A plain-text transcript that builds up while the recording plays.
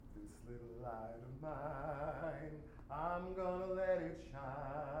little light of mine, I'm gonna let it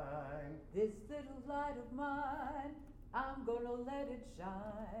shine. This little light of mine, I'm gonna let it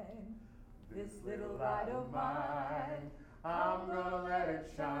shine. This little light of mine, I'm gonna let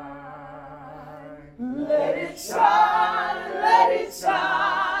it shine. let it shine, let it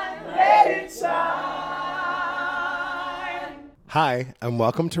shine, let it shine. Hi, and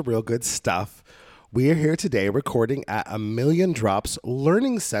welcome to Real Good Stuff. We are here today recording at A Million Drops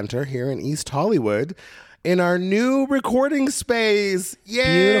Learning Center here in East Hollywood in our new recording space. Yay!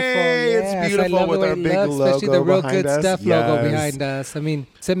 Beautiful, yes. It's beautiful I love with the way our it big looks, logo especially the Real behind Good us. Stuff logo Yes. behind us. I mean,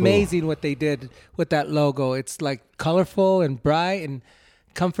 it's amazing what they did with that logo. It's like colorful and bright and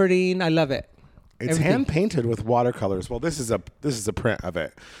comforting. I love it. It's Everything. hand painted with watercolors. Well, this is a print of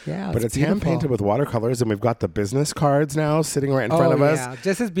it. Yeah, but it's it's hand beautiful. painted with watercolors, and we've got the business cards now sitting right in front of us. Yeah,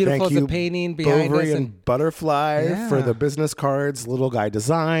 just as beautiful Thank as the you, painting behind Bovary us. and Butterfly for Yeah. the business cards, Little Guy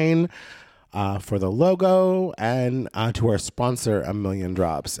Design for the logo, and to our sponsor, A Million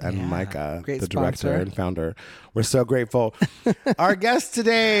Drops, and Yeah, Micah, great the director sponsor. and founder. We're so grateful. Our guest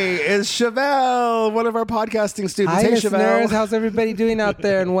today is Chevelle, one of our podcasting students. Hi, Hey, listeners. Chevelle. How's everybody doing out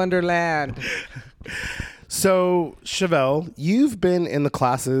there in Wonderland? So, Chevelle, you've been in the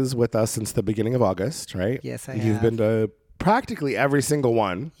classes with us since the beginning of August, right? Yes, I You've have. been to practically every single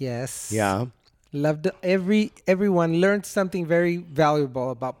one. Yes. Yeah. Loved everyone learned something very valuable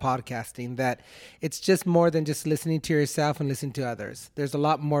about podcasting, that it's just more than just listening to yourself and listening to others. There's a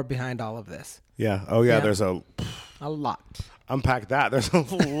lot more behind all of this. Yeah. Oh, yeah. Yeah. There's a A lot. unpack that. There's a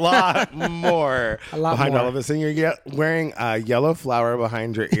lot more A lot behind more. all of this. And you're wearing a yellow flower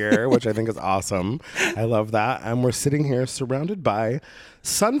behind your ear, which I think is awesome. I love that. And we're sitting here surrounded by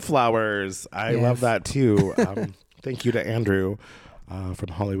sunflowers. I Yes. love that too. Thank you to Andrew from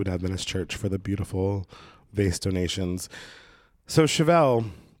Hollywood Adventist Church for the beautiful vase donations. So, Chevelle,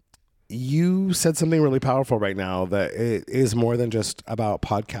 you said something really powerful right now, that it is more than just about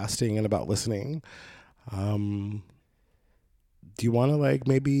podcasting and about listening. Do you want to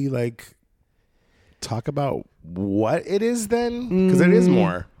maybe talk about what it is then? Because it is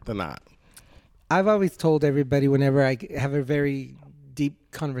more than that. I've always told everybody whenever I have a very deep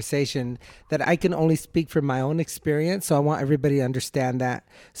conversation that I can only speak from my own experience. So I want everybody to understand that.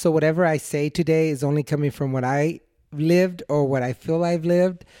 So whatever I say today is only coming from what I lived or what I feel I've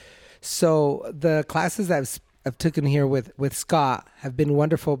lived. So the classes that I've taken here with Scott have been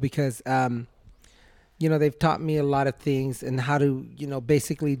wonderful because, they've taught me a lot of things and how to,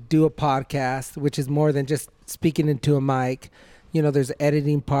 basically do a podcast, which is more than just speaking into a mic. There's the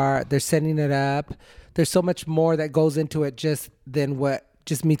editing part, there's setting it up. There's so much more that goes into it than what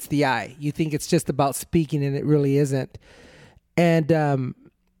just meets the eye. You think it's just about speaking, and it really isn't. And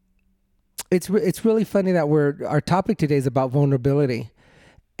it's really funny that our topic today is about vulnerability,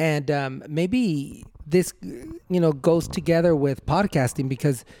 and maybe this goes together with podcasting,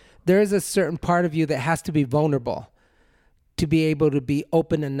 because there is a certain part of you that has to be vulnerable to be able to be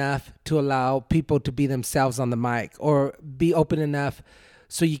open enough to allow people to be themselves on the mic, or be open enough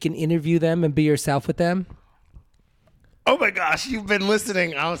so you can interview them and be yourself with them. Oh my gosh, you've been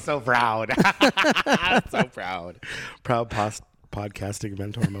listening. I'm so proud. I'm so proud. Proud podcasting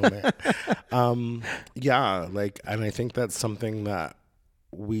mentor moment. And I think that's something that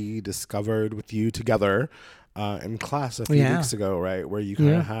we discovered with you together in class a few weeks ago, right? Where you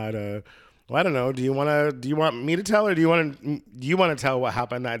kind of had I don't know. Do you want me to tell, or do you want to tell what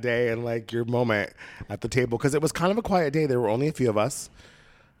happened that day and your moment at the table? Because it was kind of a quiet day. There were only a few of us,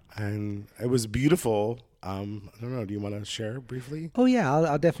 and it was beautiful. I don't know. Do you want to share briefly? Oh yeah,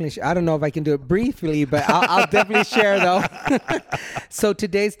 I'll definitely. I don't know if I can do it briefly, but I'll definitely share though. So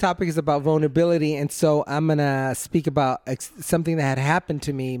today's topic is about vulnerability, and so I'm gonna speak about something that had happened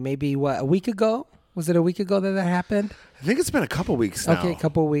to me maybe a week ago. Was it a week ago that happened? I think it's been a couple weeks now. Okay, a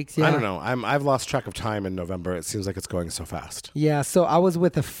couple weeks. Yeah. I don't know. I've lost track of time in November. It seems like it's going so fast. Yeah. So I was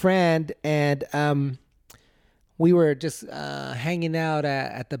with a friend, and we were just hanging out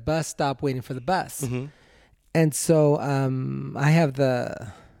at the bus stop waiting for the bus. Mm-hmm. And so I have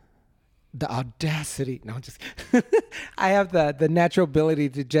the audacity. No, just I have the natural ability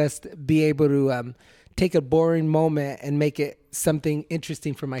to just be able to take a boring moment and make it something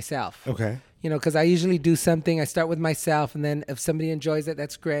interesting for myself. Okay. Because I usually do something. I start with myself, and then if somebody enjoys it,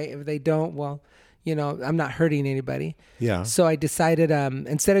 that's great. If they don't, well, I'm not hurting anybody. Yeah. So I decided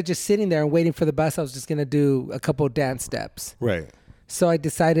instead of just sitting there and waiting for the bus, I was just going to do a couple of dance steps. Right. So I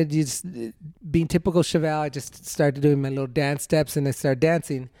decided, just being typical Chevelle, I just started doing my little dance steps, and I started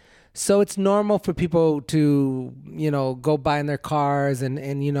dancing. So it's normal for people to, go by in their cars and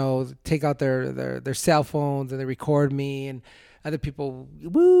take out their cell phones, and they record me. And other people,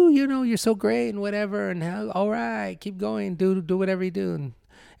 woo, you know, you're so great and whatever, and how, all right, keep going, do whatever you do. And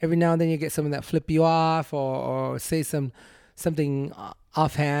every now and then you get someone that flip you off or say something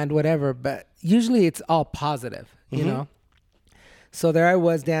offhand, whatever. But usually it's all positive, you know. So there I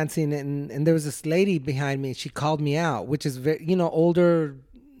was dancing, and there was this lady behind me. She called me out, which is very, you know, older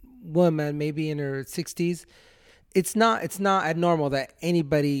woman, maybe in her 60s. It's not abnormal that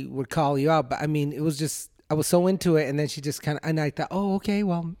anybody would call you out, but I mean, it was just, I was so into it, and then she just kind of, and I thought, oh, okay,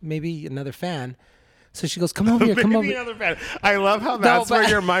 well, maybe another fan. So she goes, come over here, come over. Maybe another fan. I love how that's where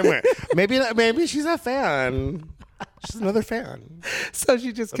your mind went. Maybe she's a fan. She's another fan. So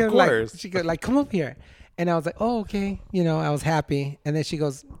she just kind of like, she goes like, come over here. And I was like, oh, okay. You know, I was happy. And then she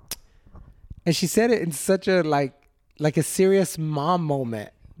goes, and she said it in such a like a serious mom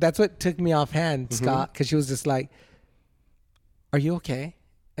moment. That's what took me offhand, Scott, because she was just like, are you okay?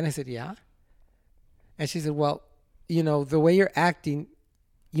 And I said, yeah. And she said, well, you know, the way you're acting,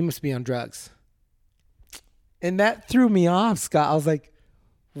 you must be on drugs. And that threw me off, Scott. I was like,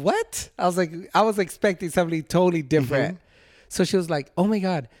 what? I was expecting something totally different. So she was like, oh my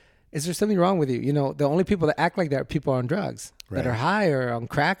God, is there something wrong with you? You know, the only people that act like that are people on drugs, that are high or on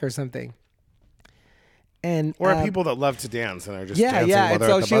crack or something. And or people that love to dance and are just dancing while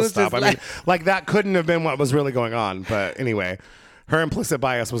they're at the bus stop. I mean, like that couldn't have been what was really going on. But anyway, her implicit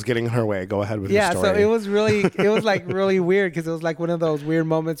bias was getting her way. Go ahead with your story. Yeah, so it was like really weird, because it was like one of those weird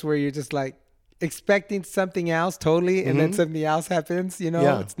moments where you're just like expecting something else totally, and then something else happens. You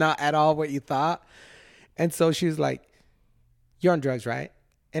know, it's not at all what you thought. And so she was like, "You're on drugs, right?"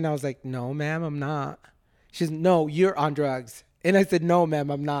 And I was like, no, ma'am, I'm not. She said, no, you're on drugs. And I said, no, ma'am,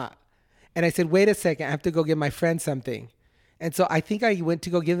 I'm not. And I said, wait a second, I have to go give my friend something. And so I think I went to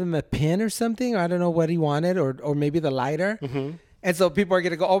go give him a pen or something. Or I don't know what he wanted, or maybe the lighter. And so people are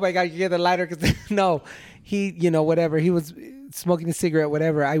going to go, oh my God, you get the lighter. Because no, he, you know, whatever. He was smoking a cigarette,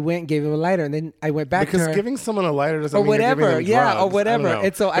 whatever. I went and gave him a lighter, and then I went back to her. Because giving someone a lighter doesn't mean whatever, you're giving them drugs. or whatever.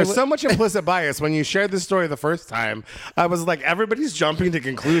 And so there's so much implicit bias. When you shared this story the first time, I was like, everybody's jumping to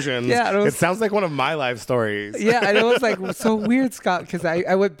conclusions. Yeah, it sounds like one of my life stories. Yeah, and it was like so weird, Scott, because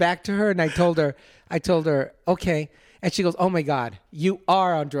I went back to her and I told her, okay. And she goes, oh my God, you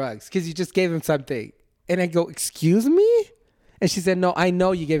are on drugs because you just gave him something. And I go, excuse me? And she said, no, I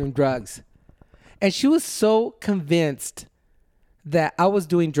know you gave him drugs. And she was so convinced that I was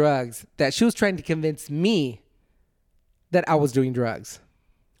doing drugs that she was trying to convince me that I was doing drugs.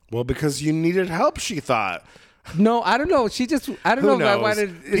 Well, because you needed help, she thought. No, I don't know. She just, I don't know if I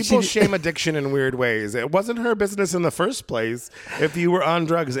wanted. People shame addiction in weird ways. It wasn't her business in the first place if you were on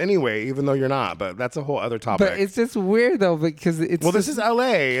drugs anyway, even though you're not. But that's a whole other topic. But it's just weird though, because it's. Well, this is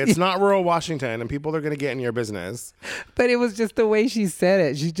LA. It's not rural Washington, and people are going to get in your business. But it was just the way she said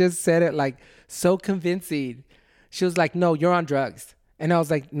it. She just said it like so convincing. She was like, no, you're on drugs. And I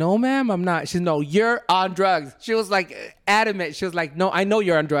was like, no, ma'am, I'm not. She said, no, you're on drugs. She was like adamant. She was like, no, I know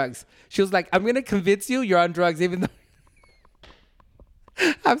you're on drugs. She was like, I'm going to convince you you're on drugs, even though.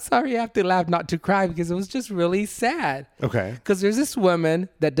 I'm sorry, I have to laugh, not to cry, because it was just really sad. Okay. Because there's this woman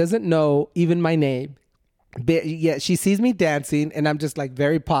that doesn't know even my name. But yet she sees me dancing, and I'm just like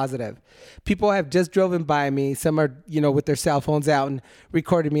very positive. People have just driven by me. Some are, you know, with their cell phones out and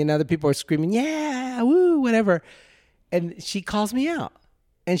recorded me, and other people are screaming, yeah, woo, whatever. And she calls me out,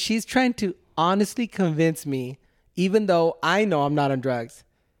 and she's trying to honestly convince me, even though I know I'm not on drugs,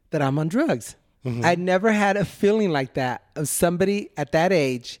 that I'm on drugs. I never had a feeling like that of somebody at that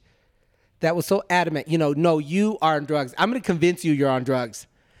age that was so adamant, you know, no, you are on drugs. I'm going to convince you you're on drugs.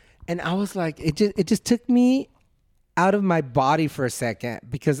 And I was like, it just took me out of my body for a second,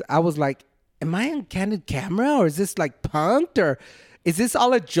 because I was like, am I on candid camera, or is this like punked, or is this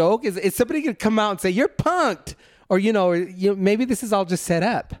all a joke? Is somebody going to come out and say, you're punked? Or, you know, maybe this is all just set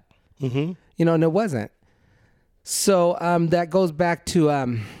up, you know, and it wasn't. So that goes back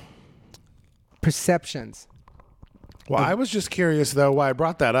to perceptions. Well, I was just curious, though, why I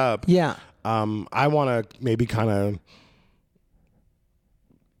brought that up. Yeah. I want to maybe kind of,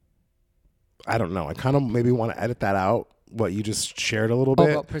 I don't know. I kind of maybe want to edit that out, what you just shared a little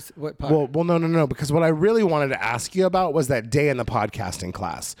bit. What part? Well, no. Because what I really wanted to ask you about was that day in the podcasting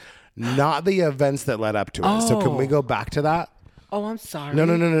class, not the events that led up to it. So can we go back to that? Oh, I'm sorry.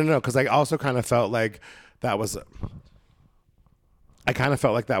 No. Because I also kind of felt like that was,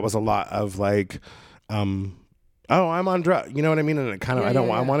 that was a lot of like, oh, I'm on drugs. You know what I mean? And it kind of,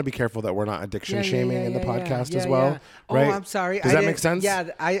 I want to be careful that we're not addiction shaming in the podcast as well. Right? Oh, I'm sorry. Does that make sense? Yeah,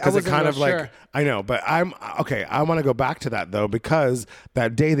 I wasn't kind of sure. like, I know, but I'm okay. I want to go back to that though, because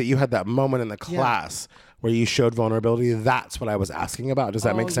that day that you had that moment in the class where you showed vulnerability. That's what I was asking about. Does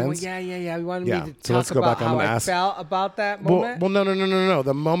that make sense? Yeah. You wanted Yeah. me to So talk let's go about back. I'm how gonna I ask- felt about that moment? Well, no.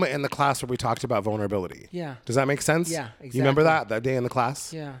 The moment in the class where we talked about vulnerability. Yeah. Does that make sense? Yeah, exactly. You remember that day in the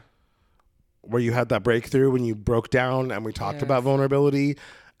class? Yeah. Where you had that breakthrough when you broke down and we talked about vulnerability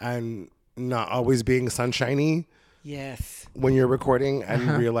and not always being sunshiny Yes. when you're recording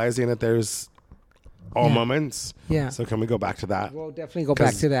and realizing that there's all moments. Yeah. So can we go back to that? We'll definitely go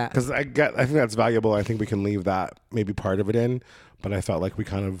back to that. Because I think that's valuable. I think we can leave that maybe part of it in, but I felt like we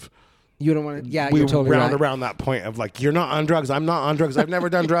kind of You don't want to. Yeah, we you're totally round right. around that point of like, you're not on drugs. I'm not on drugs. I've never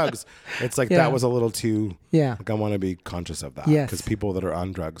done drugs. It's like that was a little too. Yeah. Like I want to be conscious of that. Yes. Because people that are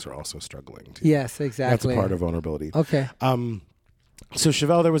on drugs are also struggling too. Yes, That's exactly. a part of vulnerability. Okay. So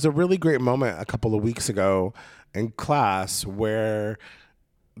Chevelle, there was a really great moment a couple of weeks ago in class where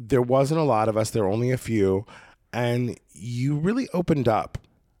there wasn't a lot of us. There were only a few, and you really opened up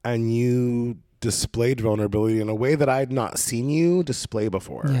and you displayed vulnerability in a way that I had not seen you display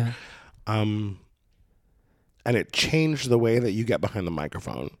before. Yeah. And it changed the way that you get behind the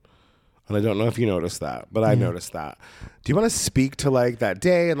microphone. And I don't know if you noticed that, but I noticed that. Do you want to speak to like that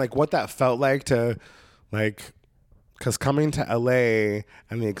day and like what that felt like to like, because coming to LA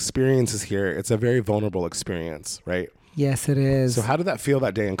and the experiences here, it's a very vulnerable experience, right? Yes, it is. So how did that feel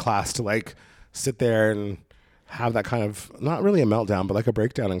that day in class to like sit there and have that kind of, not really a meltdown, but like a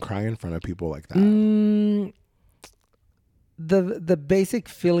breakdown and cry in front of people like that? The basic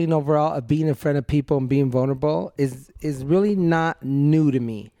feeling overall of being in front of people and being vulnerable is really not new to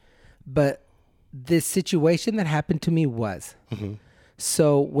me, but this situation that happened to me was.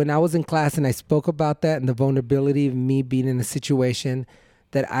 So when I was in class and I spoke about that and the vulnerability of me being in a situation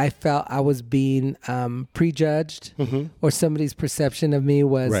that I felt I was being prejudged or somebody's perception of me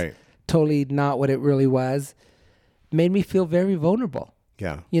was totally not what it really was, made me feel very vulnerable.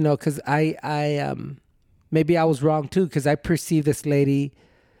 Yeah. You know, because I maybe I was wrong too, because I perceive this lady.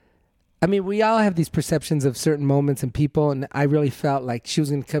 I mean, we all have these perceptions of certain moments and people, and I really felt like she was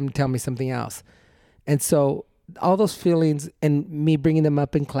going to come and tell me something else. And so all those feelings and me bringing them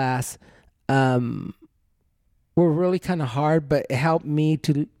up in class were really kind of hard, but it helped me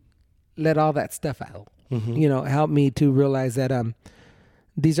to let all that stuff out. You know, it helped me to realize that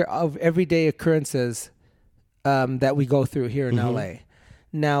these are of everyday occurrences that we go through here in LA.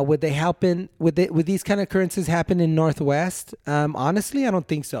 Now, would they happen? Would these kind of occurrences happen in Northwest? Honestly, I don't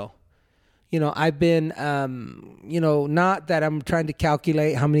think so. You know, I've been, you know, not that I'm trying to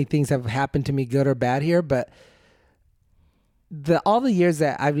calculate how many things have happened to me, good or bad here, but all the years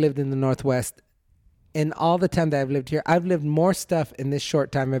that I've lived in the Northwest and all the time that I've lived here, I've lived more stuff in this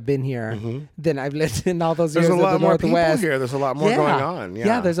short time I've been here than I've lived in all those years of the Northwest. There's a lot more people here. There's a lot more going on.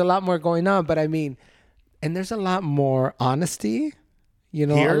 Yeah, there's a lot more going on. But I mean, and there's a lot more honesty. You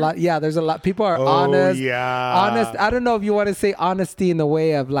know, Here? a lot. Yeah, there's a lot. People are honest. Yeah. Honest. I don't know if you want to say honesty in the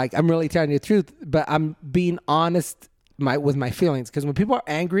way of like, I'm really telling you the truth, but I'm being honest with my feelings. Because when people are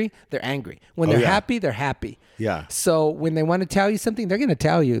angry, they're angry. When they're happy, they're happy. Yeah. So when they want to tell you something, they're going to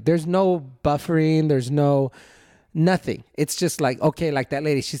tell you. There's no buffering. There's no nothing. It's just like, okay, like that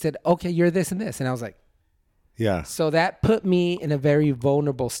lady, she said, okay, you're this and this. And I was like, yeah. So that put me in a very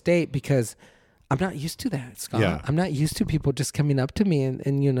vulnerable state because I'm not used to that, Scott. Yeah. I'm not used to people just coming up to me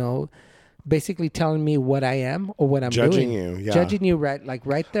and you know, basically telling me what I am or what I'm Judging doing. you, yeah. Judging you right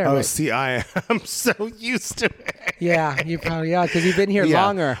there. Oh, right. see, I am so used to it. Yeah, you probably are because you've been here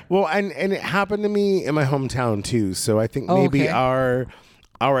longer. Well, and it happened to me in my hometown too. So I think maybe our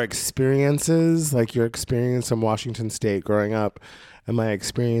experiences, like your experience in Washington State growing up and my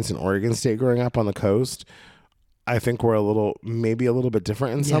experience in Oregon State growing up on the coast, I think we're maybe a little bit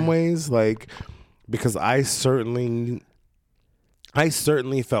different in some ways. Like, because I certainly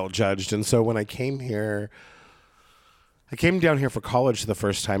felt judged. And so when I came here, I came down here for college the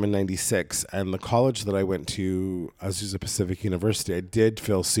first time in 96. And the college that I went to, Azusa Pacific University, I did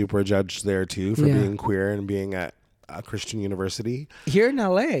feel super judged there too for being queer and being at a Christian university. Here in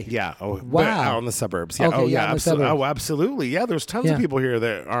LA? Yeah. Oh, wow. But out in the suburbs. Yeah. Okay, Absolutely. Oh, absolutely. Yeah. There's tons of people here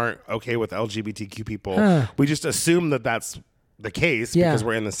that aren't okay with LGBTQ people. We just assume that that's the case because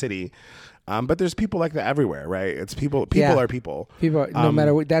we're in the city. But there's people like that everywhere, right? It's people are people. People are, no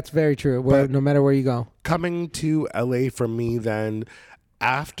matter what, that's very true. No matter where you go. Coming to LA for me then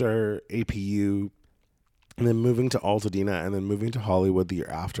after APU and then moving to Altadena and then moving to Hollywood the year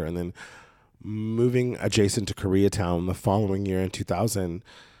after and then moving adjacent to Koreatown the following year in 2000,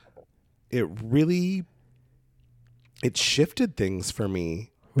 it shifted things for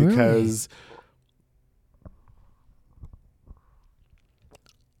me because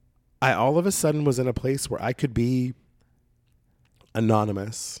I all of a sudden was in a place where I could be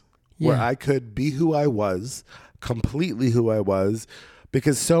anonymous where Yeah. I could be who I was, completely who I was,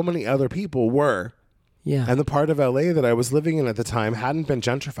 because so many other people were. Yeah. And the part of LA that I was living in at the time hadn't been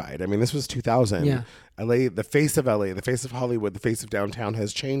gentrified. I mean, this was 2000. Yeah. LA, the face of LA, the face of Hollywood, the face of downtown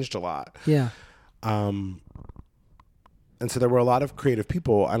has changed a lot. Yeah. And so there were a lot of creative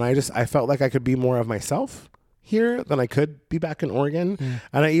people, and I felt like I could be more of myself here than I could be back in Oregon. Yeah.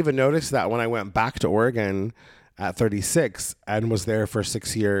 And I even noticed that when I went back to Oregon at 36 and was there for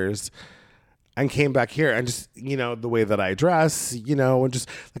 6 years and came back here, and just, you know, the way that I dress, you know, and just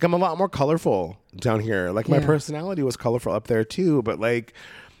like I'm a lot more colorful down here. Like my Yeah. personality was colorful up there too, but like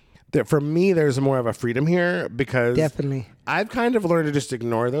for me, there's more of a freedom here because Definitely. I've kind of learned to just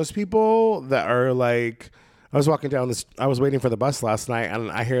ignore those people that are like, I was walking down this, I was waiting for the bus last night, and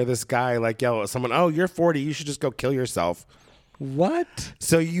I hear this guy like yell at someone, "Oh, you're 40. You should just go kill yourself." What?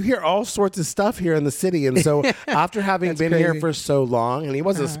 So you hear all sorts of stuff here in the city. And so after having been here crazy. for so long, and he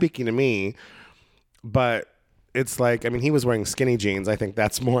wasn't speaking to me, but it's like, I mean, he was wearing skinny jeans. I think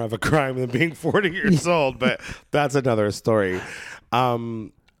that's more of a crime than being 40 years old, but that's another story.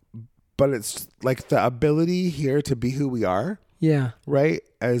 But it's like the ability here to be who we are, Yeah. right,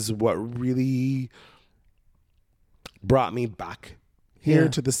 is what really brought me back here Yeah.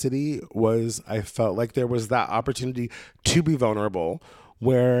 to the city. Was I felt like there was that opportunity to be vulnerable,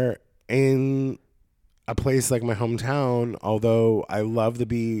 where in a place like my hometown, although I love the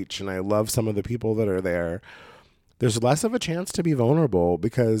beach and I love some of the people that are there, there's less of a chance to be vulnerable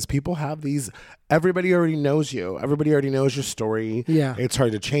because people have these, everybody already knows you. Everybody already knows your story. Yeah. It's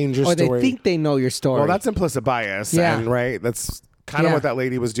hard to change your Or story. they think they know your story. Well, that's implicit bias. Yeah. And right, that's kind of Yeah. what that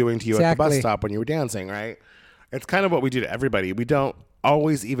lady was doing to you at the bus Exactly. stop when you were dancing, right? It's kind of what we do to everybody. We don't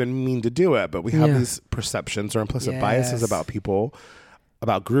always even mean to do it, but we have Yeah. these perceptions or implicit biases Yes. about people,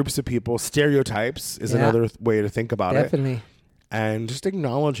 about groups of people. Stereotypes is Yeah. another way to think about it. Definitely. And just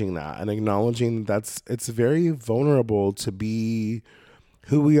acknowledging that, and acknowledging it's very vulnerable to be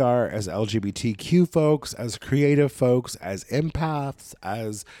who we are as LGBTQ folks, as creative folks, as empaths,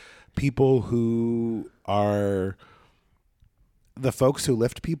 as people who are the folks who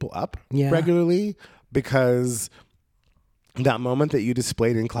lift people up Yeah. regularly. Because that moment that you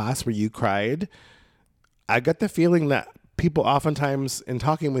displayed in class where you cried, I got the feeling that people oftentimes in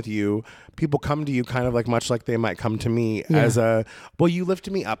talking with you, people come to you kind of like much like they might come to me as a, well, you lift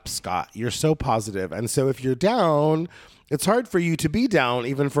me up, Scott. You're so positive. And so if you're down, it's hard for you to be down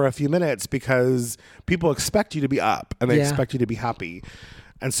even for a few minutes because people expect you to be up and they Yeah. expect you to be happy.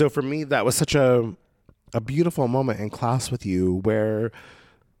 And so for me, that was such a beautiful moment in class with you where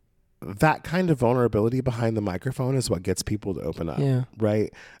that kind of vulnerability behind the microphone is what gets people to open up. Yeah.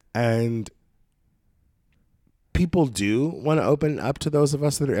 Right. And people do want to open up to those of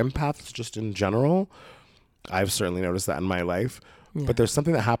us that are empaths just in general. I've certainly noticed that in my life. Yeah. But there's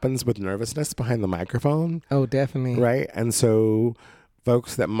something that happens with nervousness behind the microphone. Oh, definitely. Right. And so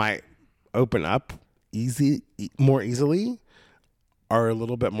folks that might open up more easily are a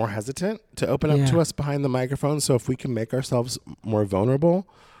little bit more hesitant to open up to Yeah. us behind the microphone. So if we can make ourselves more vulnerable,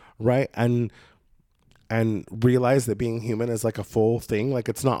 right, and realize that being human is like a full thing, like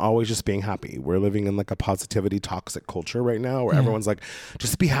it's not always just being happy. We're living in like a positivity toxic culture right now where everyone's like,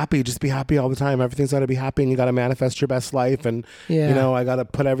 just be happy all the time. Everything's got to be happy and you got to manifest your best life. And, Yeah. you know, I got to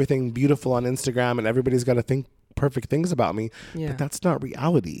put everything beautiful on Instagram and everybody's got to think perfect things about me. Yeah. But that's not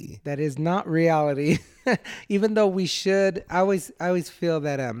reality. That is not reality. Even though we should, I always feel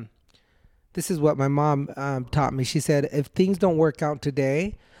that this is what my mom taught me. She said, if things don't work out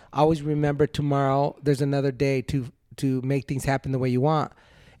today, always remember tomorrow there's another day to make things happen the way you want.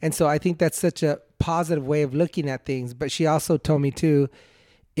 And so I think that's such a positive way of looking at things. But she also told me too,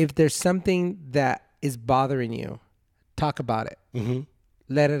 if there's something that is bothering you, talk about it. Mm-hmm.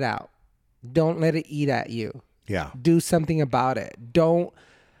 Let it out. Don't let it eat at you. Yeah. Do something about it.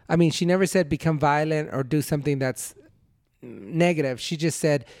 She never said become violent or do something that's negative. She just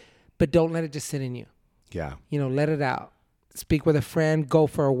said, but don't let it just sit in you. Yeah. You know, let it out. Speak with a friend, go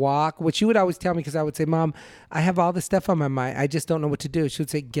for a walk, which she would always tell me because I would say, Mom, I have all this stuff on my mind. I just don't know what to do. She would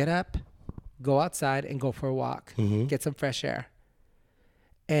say, get up, go outside and go for a walk, get some fresh air.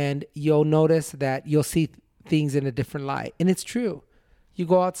 And you'll notice that you'll see things in a different light. And it's true. You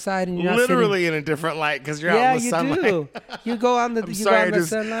go outside and you're not Literally in a different light because you're sitting, out in the sunlight. you do. You go on the, I'm you sorry, go on the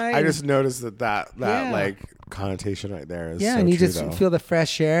sunlight. I just noticed that Yeah. like connotation right there is yeah, so and you true, just though. feel the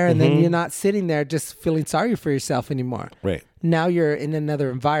fresh air, and then you're not sitting there just feeling sorry for yourself anymore. Right. Now you're in another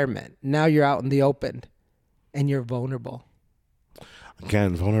environment. Now you're out in the open, and you're vulnerable.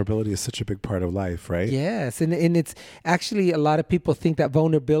 Again, vulnerability is such a big part of life, right? Yes, and it's actually a lot of people think that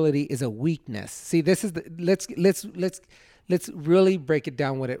vulnerability is a weakness. See, this is let's let's really break it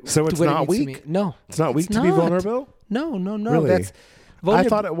down. So it's not weak? No. It's not weak to be vulnerable? No. Really? That's I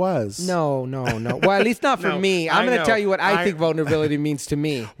thought it was. No. Well, at least not for me. I'm going to tell you what I think vulnerability means to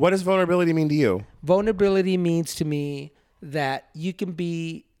me. What does vulnerability mean to you? Vulnerability means to me that you can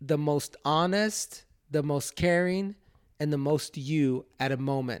be the most honest, the most caring, and the most you at a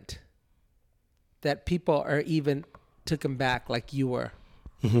moment that people are even taken back like you were.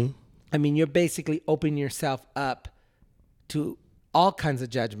 Mm-hmm. I mean, you're basically opening yourself up to all kinds of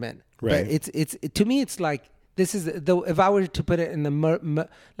judgment. Right. But it's to me, it's like, this is if I were to put it in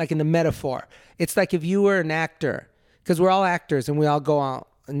like in the metaphor, it's like if you were an actor, because we're all actors and we all go out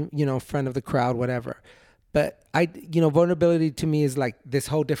and, in front of the crowd, whatever. But vulnerability to me is like this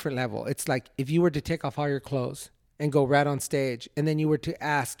whole different level. It's like if you were to take off all your clothes and go right on stage, and then you were to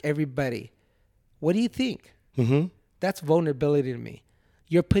ask everybody, what do you think? Mm-hmm. That's vulnerability to me.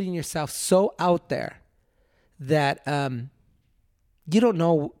 You're putting yourself so out there that you don't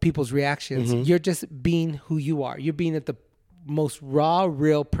know people's reactions. Mm-hmm. You're just being who you are. You're being at the most raw,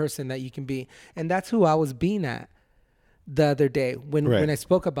 real person that you can be. And that's who I was being at the other day when I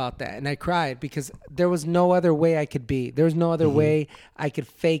spoke about that. And I cried because there was no other way I could be. There was no other way I could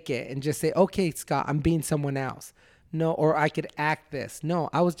fake it and just say, okay, Scott, I'm being someone else. No, or I could act this. No,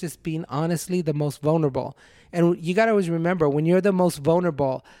 I was just being honestly the most vulnerable. And you got to always remember, when you're the most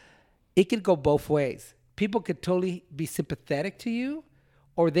vulnerable, it could go both ways. People could totally be sympathetic to you,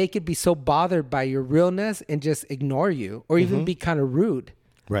 or they could be so bothered by your realness and just ignore you, or even be kind of rude.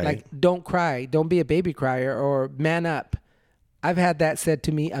 Right. Like, don't cry. Don't be a baby crier, or man up. I've had that said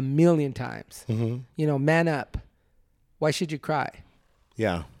to me a million times. Mm-hmm. Man up. Why should you cry?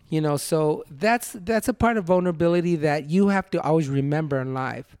 Yeah. So that's a part of vulnerability that you have to always remember in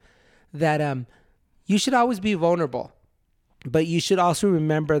life, that you should always be vulnerable, but you should also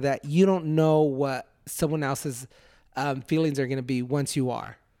remember that you don't know what someone else's feelings are going to be once you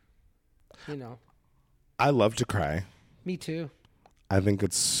are. I love to cry. Me too. I think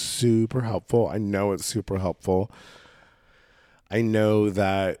it's super helpful. I know it's super helpful. I know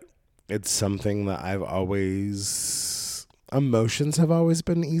that it's something that emotions have always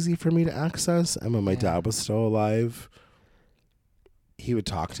been easy for me to access. And when my dad was still alive, he would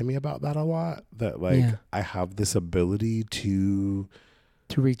talk to me about that a lot. That I have this ability to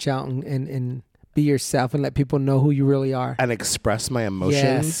reach out and be yourself and let people know who you really are. And express my emotions.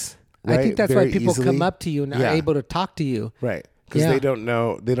 Yes. Right? I think that's very why people easily. Come up to you and are able to talk to you. Right. Because they don't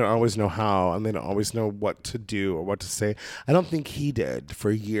always know how, and they don't always know what to do or what to say. I don't think he did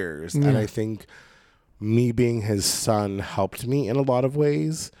for years. And I think me being his son helped me in a lot of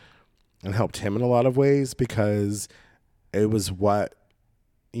ways and helped him in a lot of ways, because it was what,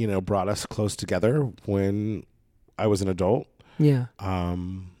 brought us close together when I was an adult. Yeah.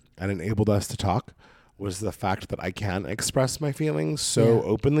 And enabled us to talk, was the fact that I can express my feelings so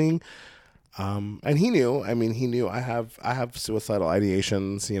openly. And he knew I have suicidal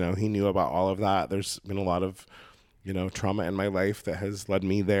ideations. He knew about all of that. There's been a lot of, trauma in my life that has led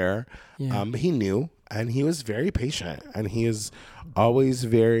me there. Yeah. But he knew, and he was very patient, and he is always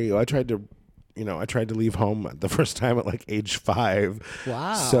I tried to leave home the first time at like age 5.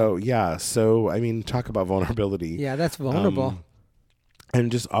 Wow. So talk about vulnerability. Yeah, that's vulnerable. And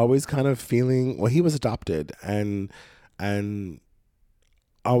just always kind of feeling, he was adopted, and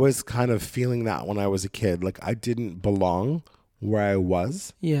always kind of feeling that when I was a kid, like I didn't belong where I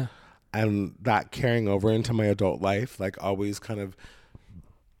was. Yeah. And that carrying over into my adult life, like always kind of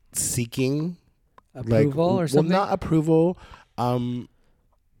seeking approval or something. Well, not approval.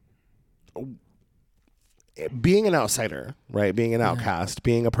 Being an outsider, right? Being an outcast,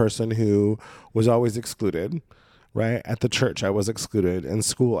 being a person who was always excluded, right? At the church, I was excluded. In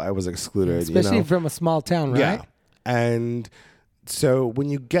school, I was excluded. Especially from a small town, right? Yeah. And so when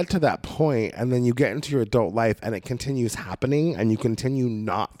you get to that point and then you get into your adult life and it continues happening and you continue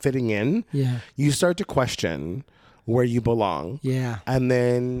not fitting in, you start to question where you belong. Yeah. And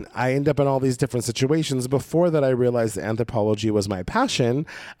then I end up in all these different situations. Before that, I realized that anthropology was my passion,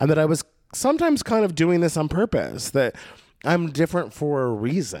 and that I was sometimes kind of doing this on purpose, that I'm different for a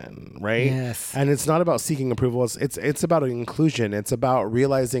reason, right? Yes. And it's not about seeking approval. It's about inclusion. It's about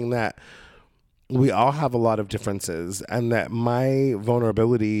realizing that we all have a lot of differences, and that my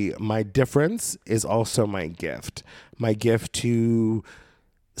vulnerability, my difference is also my gift. My gift to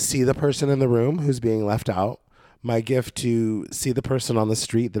see the person in the room who's being left out. My gift to see the person on the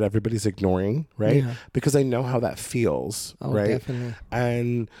street that everybody's ignoring, right? Yeah. Because I know how that feels, right? Definitely.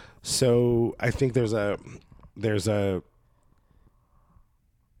 And so I think there's a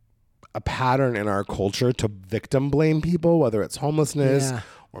pattern in our culture to victim blame people, whether it's homelessness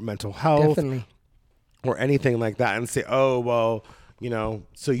or mental health. Definitely. or anything like that and say, oh, well,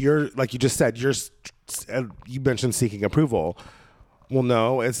 so you're, like you just said, you mentioned seeking approval. Well,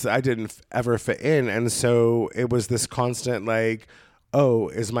 no, I didn't ever fit in. And so it was this constant like, oh,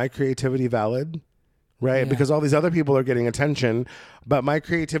 is my creativity valid? Right? Yeah. Because all these other people are getting attention, but my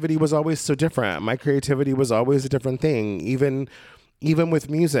creativity was always so different. My creativity was always a different thing. Even with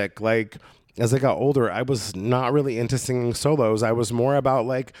music, like as I got older, I was not really into singing solos. I was more about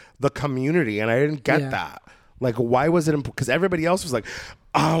like the community, and I didn't get that. Like, why was it? Because everybody else was like,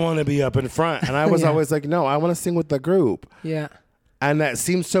 I want to be up in front. And I was always like, no, I want to sing with the group. Yeah. And that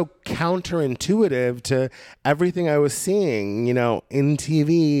seems so counterintuitive to everything I was seeing, in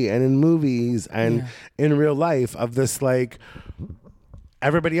TV and in movies and in real life, of this, like,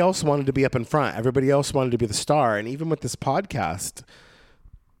 everybody else wanted to be up in front. Everybody else wanted to be the star. And even with this podcast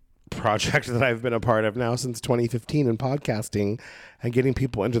project that I've been a part of now since 2015 in podcasting and getting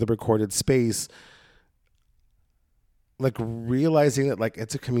people into the recorded space, like realizing that like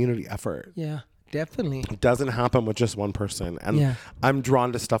it's a community effort. Yeah, definitely. It doesn't happen with just one person. And I'm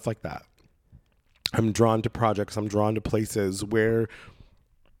drawn to stuff like that. I'm drawn to projects. I'm drawn to places where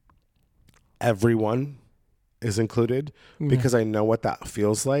everyone is included because I know what that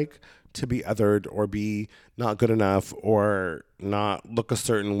feels like to be othered or be not good enough or not look a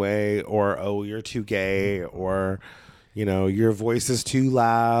certain way or, oh, you're too gay or, your voice is too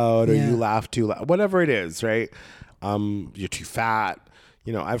loud or you laugh too loud, whatever it is, right? You're too fat.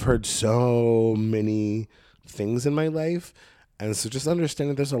 I've heard so many things in my life. And so just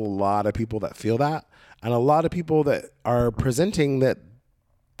understanding there's a lot of people that feel that and a lot of people that are presenting that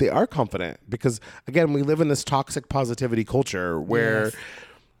they are confident because, again, we live in this toxic positivity culture where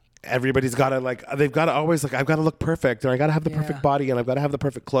everybody's got to they've got to always I've got to look perfect and I got to have the perfect body and I've got to have the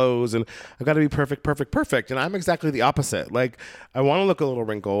perfect clothes and I've got to be perfect. And I'm exactly the opposite. Like, I want to look a little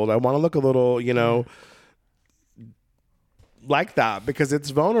wrinkled. I want to look a little, like that because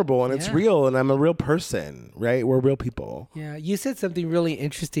it's vulnerable and it's real and I'm a real person, right? We're real people. Yeah. You said something really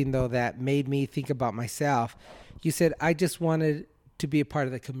interesting though that made me think about myself. You said, I just wanted to be a part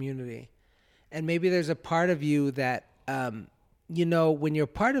of the community. And maybe there's a part of you that, when you're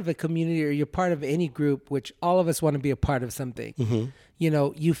part of a community or you're part of any group, which all of us want to be a part of something,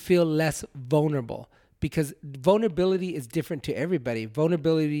 you feel less vulnerable. Because vulnerability is different to everybody.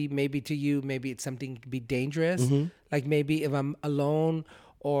 Vulnerability, maybe to you, maybe it's something to be dangerous. Like maybe if I'm alone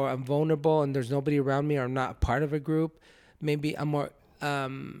or I'm vulnerable and there's nobody around me or I'm not a part of a group, maybe I'm more,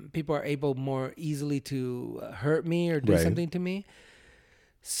 people are able more easily to hurt me or do something to me.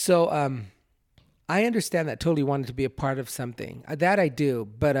 So I understand that, totally wanted to be a part of something. That I do,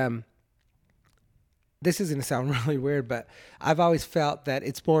 but this is going to sound really weird, but I've always felt that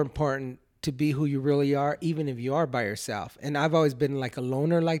it's more important to be who you really are, even if you are by yourself. And I've always been like a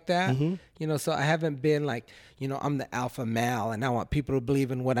loner like that, so I haven't been like, I'm the alpha male and I want people to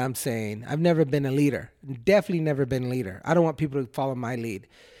believe in what I'm saying. I've never been a leader, definitely never been a leader. I don't want people to follow my lead,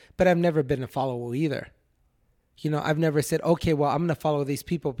 but I've never been a follower either. I've never said, okay, well, I'm going to follow these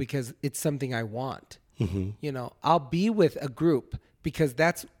people because it's something I want. I'll be with a group because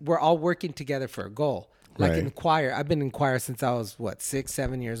we're all working together for a goal. Like in choir, I've been in choir since I was 6,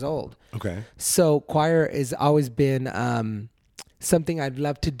 7 years old. Okay. So choir has always been something I'd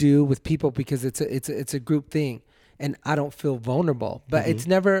love to do with people because it's a group thing, and I don't feel vulnerable. But it's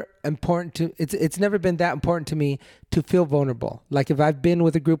never important to it's never been that important to me to feel vulnerable. Like if I've been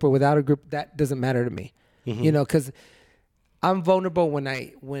with a group or without a group, that doesn't matter to me. Because I'm vulnerable when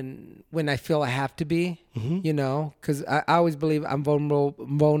I feel I have to be, because I always believe I'm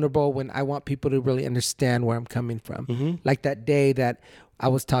vulnerable when I want people to really understand where I'm coming from. Like that day that I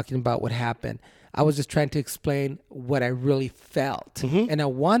was talking about what happened, I was just trying to explain what I really felt, and I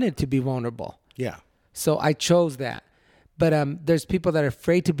wanted to be vulnerable. Yeah. So I chose that. But there's people that are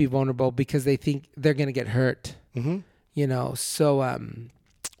afraid to be vulnerable because they think they're going to get hurt, So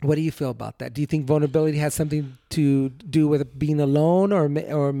what do you feel about that? Do you think vulnerability has something to do with being alone or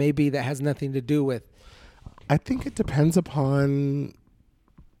maybe that has nothing to do with? I think it depends upon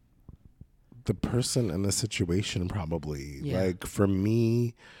the person and the situation probably. Yeah. Like for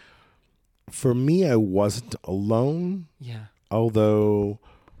me, I wasn't alone. Yeah. Although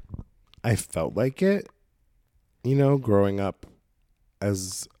I felt like it, growing up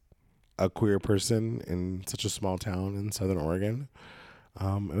as a queer person in such a small town in Southern Oregon.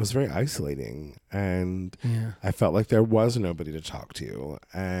 It was very isolating, and I felt like there was nobody to talk to.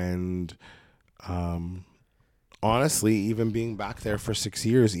 And honestly, even being back there for 6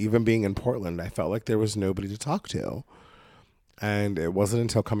 years, even being in Portland, I felt like there was nobody to talk to. And it wasn't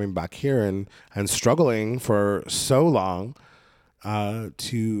until coming back here and struggling for so long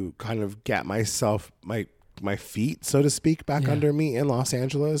to kind of get myself, my feet, so to speak, back under me in Los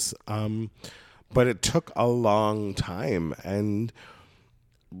Angeles. But it took a long time. And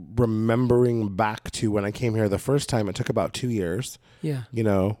remembering back to when I came here the first time, it took about 2 years. Yeah. You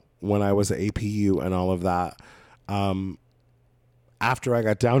know, when I was at APU and all of that. After I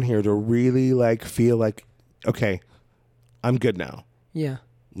got down here to really like feel like, okay, I'm good now. Yeah.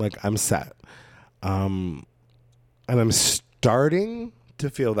 Like I'm set. And I'm starting to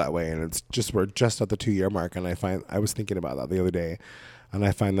feel that way. And it's just, we're just at the 2 year mark. And I was thinking about that the other day, and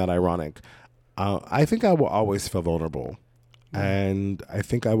I find that ironic. I think I will always feel vulnerable. Yeah. And I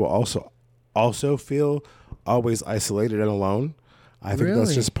think I will also feel always isolated and alone. I think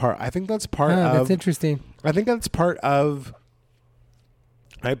that's just part. I think that's part of. That's interesting. I think that's part of.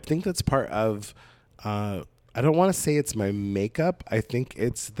 I don't want to say it's my makeup. I think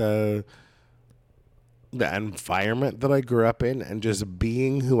it's the environment that I grew up in, and just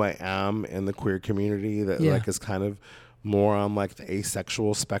being who I am in the queer community that like is kind of more on like the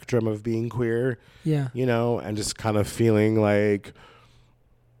asexual spectrum of being queer. Yeah. You know, and just kind of feeling like,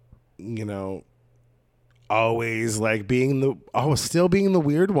 you know, always like still being the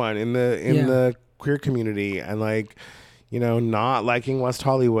weird one in the queer community, and like, you know, not liking West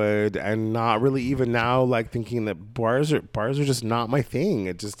Hollywood, and not really even now like thinking that bars are just not my thing.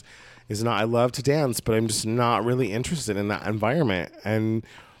 It just is not. I love to dance, but I'm just not really interested in that environment.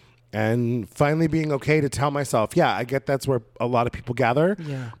 And finally being okay to tell myself, yeah, I get that's where a lot of people gather,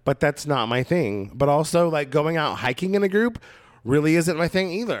 but that's not my thing. But also like going out hiking in a group really isn't my thing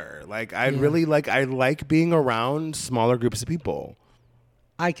either. Like I like being around smaller groups of people.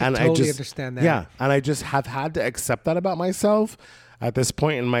 I can totally understand that. Yeah. And I just have had to accept that about myself at this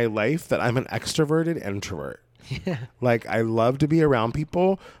point in my life, that I'm an extroverted introvert. Yeah. Like I love to be around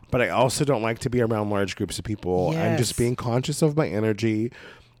people, but I also don't like to be around large groups of people. And just being conscious of my energy,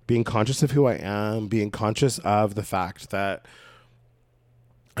 being conscious of who I am, being conscious of the fact that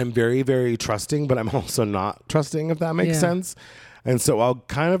I'm very, very trusting, but I'm also not trusting, if that makes sense. And so I'll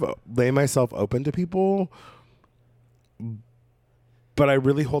kind of lay myself open to people, but I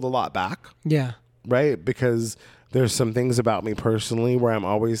really hold a lot back. Yeah. Right? Because there's some things about me personally where I'm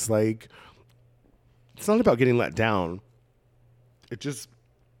always like, it's not about getting let down. It's just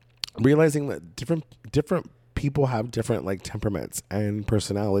realizing that different people have different like temperaments and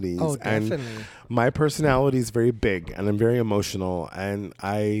personalities. Oh, definitely. And my personality is very big, and I'm very emotional, and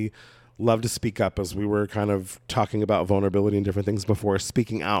I love to speak up. As we were kind of talking about vulnerability and different things before,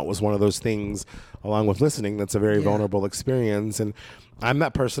 speaking out was one of those things, along with listening, that's a very vulnerable experience. And I'm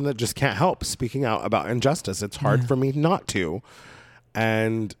that person that just can't help speaking out about injustice. It's hard for me not to.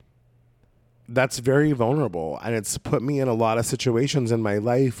 And that's very vulnerable. And it's put me in a lot of situations in my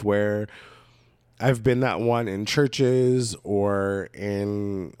life where I've been that one in churches, or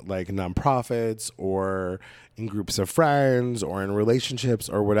in like nonprofits, or in groups of friends, or in relationships,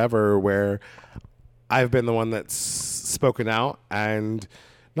 or whatever, where I've been the one that's spoken out. And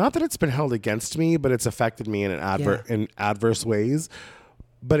not that it's been held against me, but it's affected me in in adverse ways.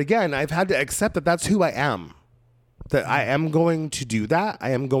 But again, I've had to accept that that's who I am, that I am going to do that.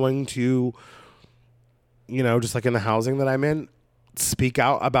 I am going to, you know, just like in the housing that I'm in, speak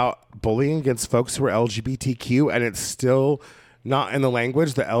out about bullying against folks who are LGBTQ, and it's still not in the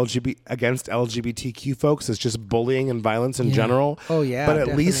language that against LGBTQ folks. It's just bullying and violence in general. Oh yeah. But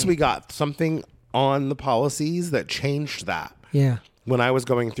at least we got something on the policies that changed that. Yeah. When I was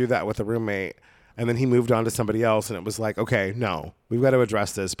going through that with a roommate, and then he moved on to somebody else, and it was like, okay, no, we've got to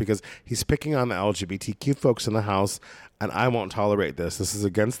address this, because he's picking on the LGBTQ folks in the house, and I won't tolerate this. This is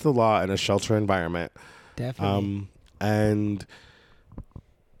against the law in a shelter environment. Definitely. And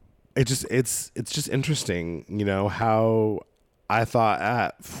it's just interesting, you know, how I thought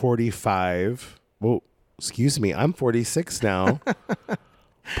at 45, well, excuse me, I'm 46 now.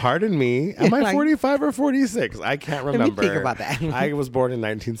 Pardon me. Am I 45 or 46? I can't remember. Let me think about that. I was born in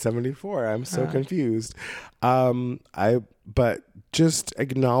 1974. I'm so confused. But just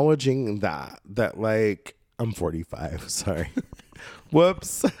acknowledging that like I'm 45. Sorry.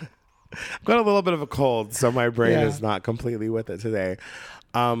 Whoops. I've got a little bit of a cold, so my brain is not completely with it today.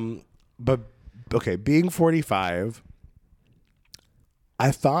 But okay, being 45,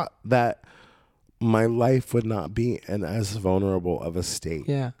 I thought that my life would not be in as vulnerable of a state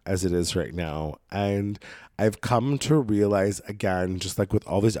as it is right now. And I've come to realize, again, just like with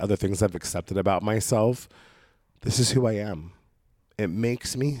all these other things I've accepted about myself, this is who I am. It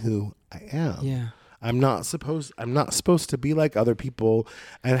makes me who I am. Yeah. I'm not supposed to be like other people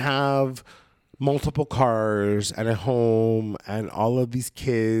and have multiple cars and a home and all of these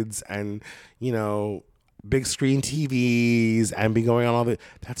kids and, you know, big screen TVs and be going on all the.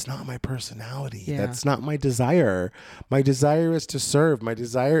 That's not my personality. Yeah. That's not my desire. My desire is to serve. My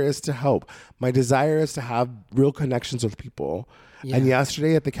desire is to help. My desire is to have real connections with people. Yeah. And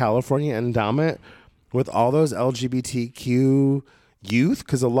yesterday at the California Endowment, with all those LGBTQ youth,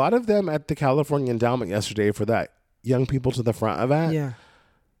 because a lot of them at the California Endowment yesterday for that Young People to the Front event, Yeah.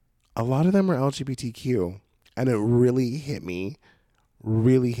 a lot of them are LGBTQ. And it really hit me.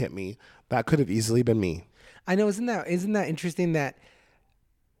 Really hit me. That could have easily been me. I know. Isn't that interesting that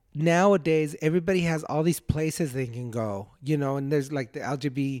nowadays everybody has all these places they can go, you know, and there's like the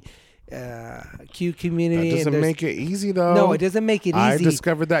LGBTQ community. That doesn't and make it easy, though. No, it doesn't make it easy. I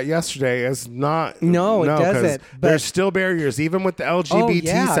discovered that yesterday. It's not. No, it 'cause doesn't. But there's still barriers, even with the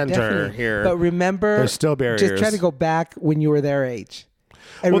LGBT center definitely. here. But remember, there's still barriers. Just try to go back when you were their age.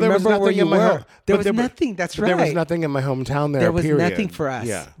 And Well, there was remember where nothing you in my were. home. There but was nothing. That's right. There was nothing in my hometown there. There was period. nothing for us.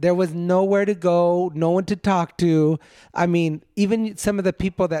 Yeah. There was nowhere to go, no one to talk to. I mean, even some of the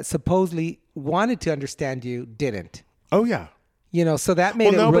people that supposedly wanted to understand you didn't. Oh yeah. You know, so that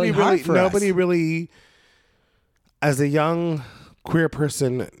made it really hard for us. Nobody really, as a young queer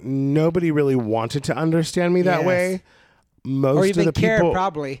person, nobody really wanted to understand me that Yes. way. Most Or even of the care, people,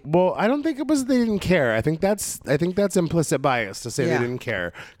 probably. Well, I don't think it was they didn't care. I think that's implicit bias to say Yeah. they didn't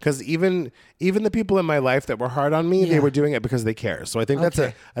care. Because even the people in my life that were hard on me, Yeah. they were doing it because they care. So I think that's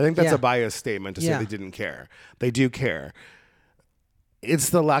Okay. a Yeah. biased statement to say Yeah. they didn't care. They do care.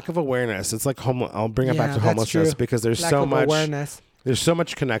 It's the lack of awareness. It's like I'll bring it back Yeah, to that's homelessness true. because there's Lack so of much awareness. there's so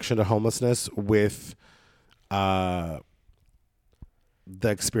much connection to homelessness with the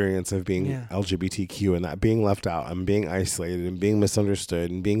experience of being Yeah. LGBTQ and that being left out and being isolated and being misunderstood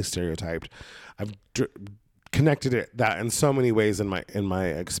and being stereotyped. I've connected that in so many ways in my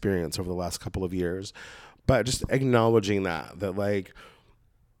experience over the last couple of years, but just acknowledging that like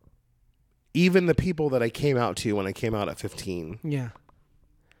even the people that I came out to when I came out at 15, Yeah.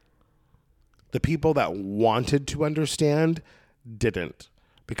 the people that wanted to understand didn't,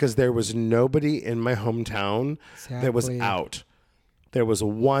 because there was nobody in my hometown that was Exactly. out. There was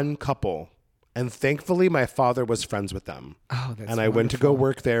one couple, and thankfully my father was friends with them. Oh, that's and I went to go wonderful.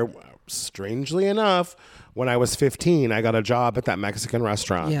 work there. Strangely enough, when I was 15, I got a job at that Mexican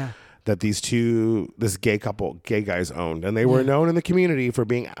restaurant Yeah. that this gay guys owned. And they were known in the community for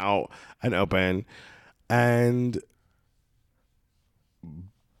being out and open. But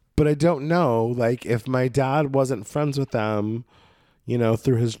I don't know, like, if my dad wasn't friends with them, you know,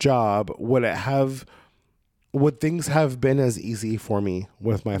 through his job, would things have been as easy for me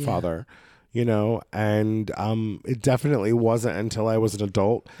with my father, you know? And it definitely wasn't until I was an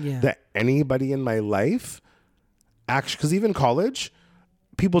adult that anybody in my life actually, because even college,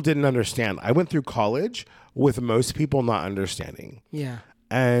 people didn't understand. I went through college with most people not understanding. Yeah.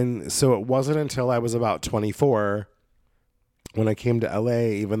 And so it wasn't until I was about 24 when I came to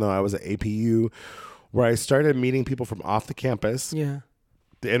LA, even though I was at APU, where I started meeting people from off the campus. Yeah.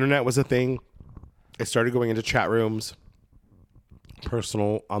 The internet was a thing. I started going into chat rooms,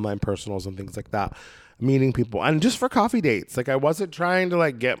 online personals and things like that, meeting people, and just for coffee dates. Like, I wasn't trying to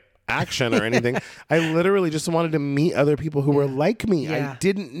like get action or anything. I literally just wanted to meet other people who were like me. Yeah. I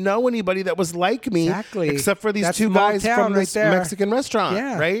didn't know anybody that was like me, Exactly. except for these That's two small guys town from right this there. Mexican restaurant.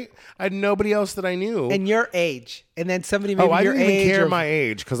 Yeah. Right? I had nobody else that I knew. And your age. And then somebody maybe I your didn't even age. care or- my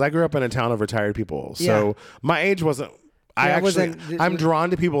age because I grew up in a town of retired people. So Yeah. my age wasn't. I'm drawn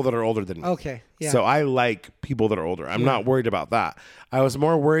to people that are older than me. Okay. Yeah. So I like people that are older. I'm not worried about that. I was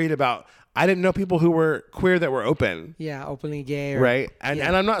more worried about, I didn't know people who were queer that were open. Yeah. Openly gay. Or, Right. And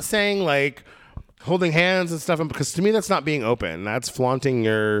I'm not saying like holding hands and stuff, because to me that's not being open. That's flaunting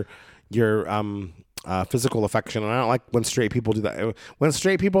your physical affection, and I don't like when straight people do that. When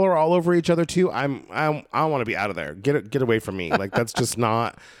straight people are all over each other too, I want to be out of there. Get away from me. Like, that's just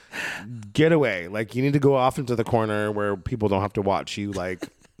not. Get away. Like, you need to go off into the corner where people don't have to watch you like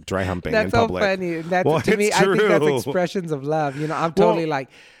dry humping That's in so public. funny. That's Well, to me. it's I think that's true. expressions of love. You know, I'm totally like.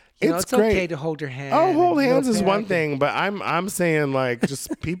 You know, it's it's okay great. to hold your hand. Oh, hold and hands look is back one and- thing, but I'm saying like just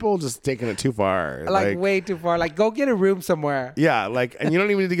people just taking it too far. Like way too far. Like go get a room somewhere. Yeah, like, and you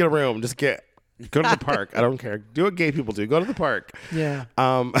don't even need to get a room. Just go to the park. I don't care. Do what gay people do. Go to the park. Yeah.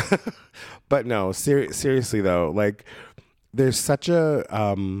 But no, seriously though, like there's such a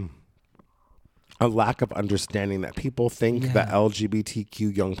lack of understanding that people think that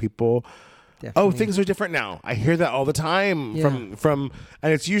LGBTQ young people. Definitely. Oh, things are different now. I hear that all the time Yeah. from,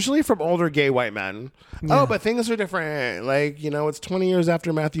 and it's usually from older gay white men. Yeah. Oh, but things are different. Like, you know, it's 20 years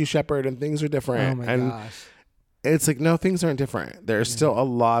after Matthew Shepard, and things are Oh different. my and gosh. it's like, no, things aren't different. There's still a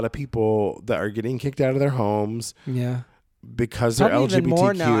lot of people that are getting kicked out of their homes. Yeah. because they're Probably LGBTQ. even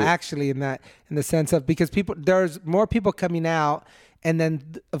more now, actually, in the sense of, because there's more people coming out, and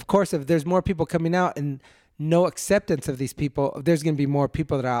then of course, if there's more people coming out and no acceptance of these people, there's going to be more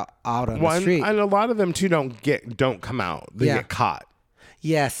people that are out on the street. And a lot of them too don't come out. They get caught.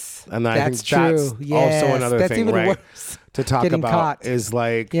 Yes, and I that's think true. that's also another that's thing, even right? Worse. To talk Getting about caught. is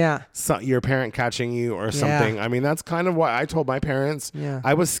like your parent catching you or something. I mean, that's kind of what I told my parents. Yeah.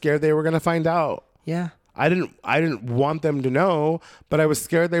 I was scared they were going to find out. Yeah. I didn't want them to know, but I was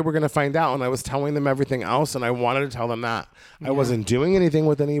scared they were going to find out, and I was telling them everything else, and I wanted to tell them that. I wasn't doing anything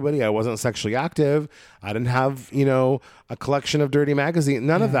with anybody. I wasn't sexually active. I didn't have, a collection of dirty magazines,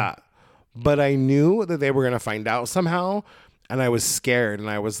 none of that. But I knew that they were going to find out somehow, and I was scared, and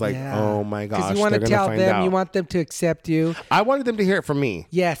I was like, oh my gosh, because you want to tell them, you want them to accept you. I wanted them to hear it from me.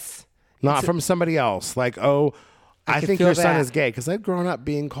 Yes. Not from somebody else. Like, oh, I think your son that. is gay, because I'd grown up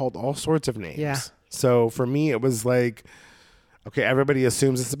being called all sorts of names. Yeah. So for me, it was like, okay, everybody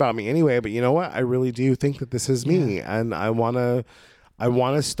assumes it's about me anyway, but you know what? I really do think that this is me, and I want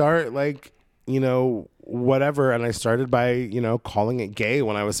to start like, whatever. And I started by, calling it gay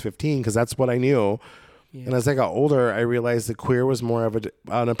when I was 15, because that's what I knew. Yeah. And as I got older, I realized that queer was more of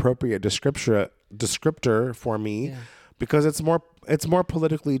an appropriate descriptor for me, because it's more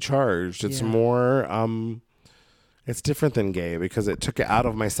politically charged. It's more, it's different than gay, because it took it out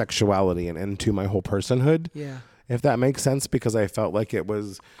of my sexuality and into my whole personhood. Yeah. If that makes sense, because I felt like it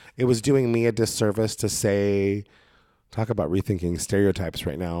was doing me a disservice to say, talk about rethinking stereotypes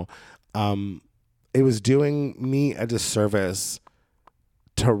right now. It was doing me a disservice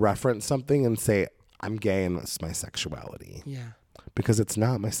to reference something and say, I'm gay and that's my sexuality. Yeah. Because it's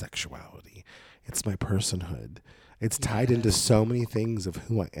not my sexuality. It's my personhood. It's tied into so many things of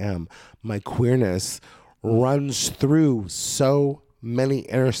who I am. My queerness runs through so many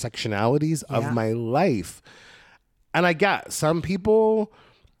intersectionalities of my life. And I get some people,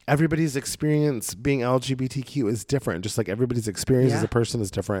 everybody's experience being LGBTQ is different, just like everybody's experience as a person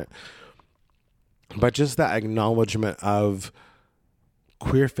is different. But just that acknowledgement of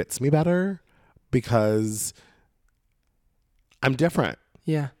queer fits me better because I'm different.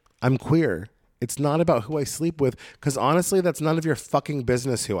 Yeah. I'm queer. It's not about who I sleep with, because honestly, that's none of your fucking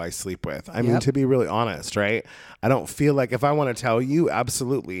business who I sleep with. I mean, to be really honest, right? I don't feel like, if I want to tell you,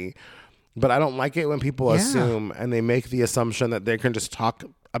 absolutely. But I don't like it when people assume and they make the assumption that they can just talk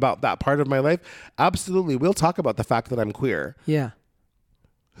about that part of my life. Absolutely. We'll talk about the fact that I'm queer. Yeah.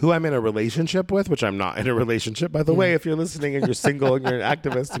 Who I'm in a relationship with, which I'm not in a relationship, by the way, if you're listening and you're single and you're an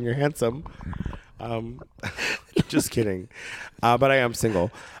activist and you're handsome. Just kidding. But I am single,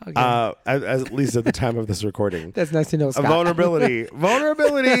 at least at the time of this recording. That's nice to know, Scott. Vulnerability.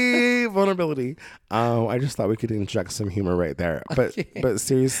 I just thought we could inject some humor right there. But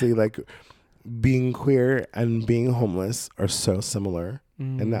seriously, like, being queer and being homeless are so similar.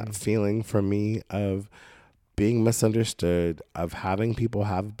 And that feeling for me of being misunderstood, of having people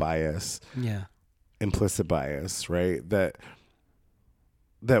have bias, implicit bias, right? That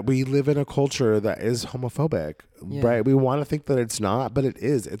we live in a culture that is homophobic, right? We want to think that it's not, but it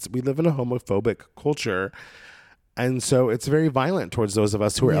is. We live in a homophobic culture. And so it's very violent towards those of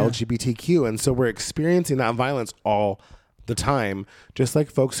us who are LGBTQ. And so we're experiencing that violence all the time, just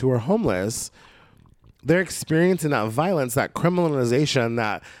like folks who are homeless. They're experiencing that violence, that criminalization,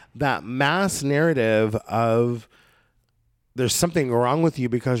 that mass narrative of there's something wrong with you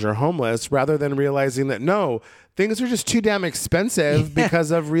because you're homeless, rather than realizing that no, things are just too damn expensive because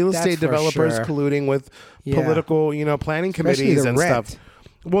of real estate developers colluding with political, planning committees and stuff.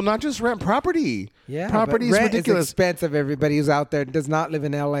 Well, not just rent, property. Yeah, property is ridiculous. Is expensive. Everybody who's out there does not live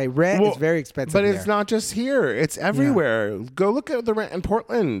in LA. Rent is very expensive. But it's not just here; it's everywhere. Go look at the rent in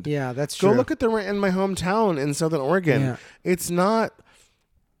Portland. Yeah, that's true. Go look at the rent in my hometown in Southern Oregon. Yeah. It's not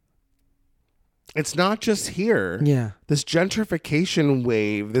just here. Yeah, this gentrification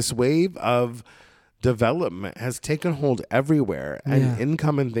wave, this wave of development has taken hold everywhere, and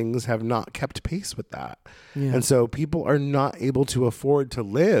income and things have not kept pace with that. And so people are not able to afford to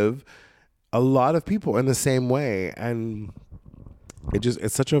live, a lot of people, in the same way. And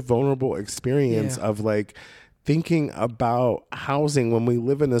it's such a vulnerable experience of like thinking about housing when we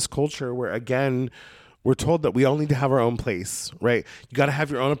live in this culture where, again, we're told that we all need to have our own place, right? You got to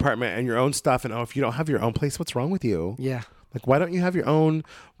have your own apartment and your own stuff. And if you don't have your own place, what's wrong with you? Yeah. Like, why don't you have your own?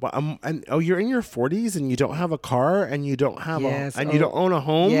 You're in your 40s and you don't have a car and you don't have you don't own a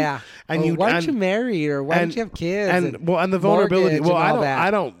home. Yeah. And why aren't you married, or why don't you have kids? And the vulnerability. Well,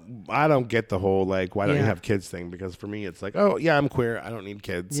 I don't get the whole like, why don't you have kids thing, because for me it's like, oh yeah, I'm queer, I don't need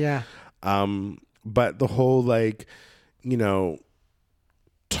kids. Yeah. But the whole like,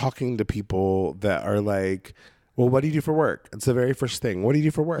 talking to people that are like, Well, what do you do for work? It's the very first thing. What do you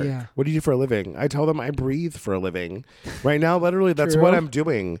do for work? Yeah. What do you do for a living? I tell them I breathe for a living. Right now, literally, that's True. what I'm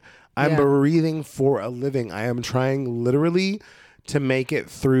doing. I'm Yeah. breathing for a living. I am trying literally to make it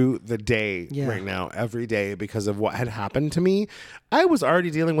through the day right now, every day, because of what had happened to me. I was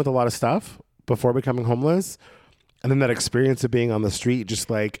already dealing with a lot of stuff before becoming homeless. And then that experience of being on the street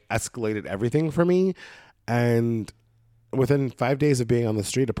just like escalated everything for me. And within 5 days of being on the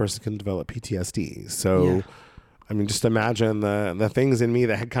street, a person can develop PTSD. So, I mean, just imagine the things in me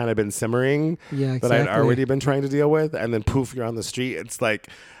that had kind of been simmering that I'd already been trying to deal with. And then poof, you're on the street. It's like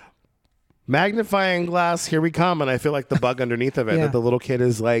magnifying glass, here we come. And I feel like the bug underneath of it that the little kid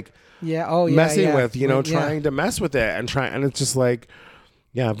is like messing with, you know, trying to mess with it and it's just like,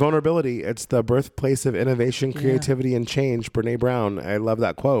 vulnerability. It's the birthplace of innovation, creativity, and change. Brene Brown. I love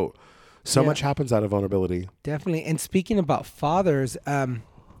that quote. So much happens out of vulnerability. Definitely. And speaking about fathers, my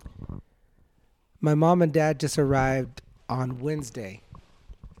mom and dad just arrived on Wednesday.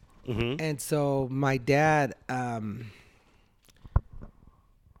 And so my dad,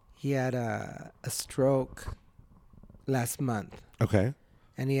 he had a stroke last month. Okay.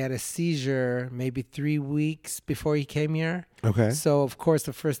 And he had a seizure maybe 3 weeks before he came here. Okay. So, of course,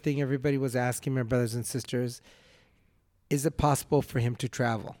 the first thing everybody was asking my brothers and sisters, is it possible for him to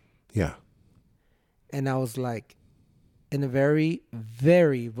travel? Yeah. And I was like in a very,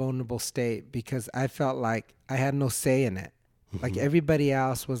 very vulnerable state because I felt like I had no say in it. Like everybody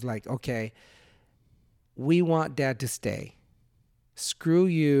else was like, okay, we want dad to stay. Screw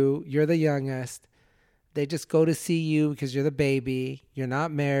you. You're the youngest. They just go to see you because you're the baby. You're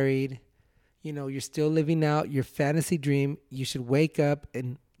not married. You know, you're still living out your fantasy dream. You should wake up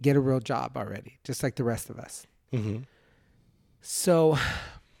and get a real job already, just like the rest of us. So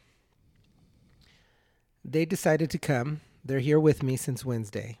they decided to come. They're here with me since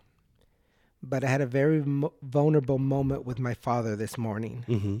Wednesday. But I had a very vulnerable moment with my father this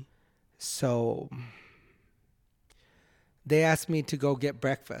morning. So they asked me to go get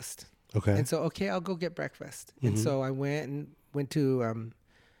breakfast. Okay. And so, okay, I'll go get breakfast. And so I went to, I'm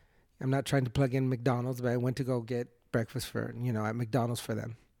not trying to plug in McDonald's, but I went to go get breakfast for, at McDonald's for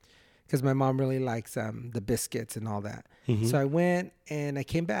them. Because my mom really likes the biscuits and all that. So I went and I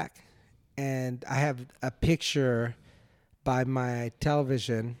came back. And I have a picture by my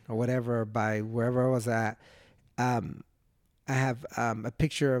television or whatever, by wherever I was at. I have a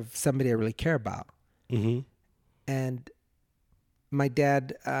picture of somebody I really care about. And my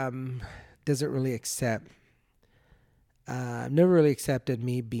dad doesn't really never really accepted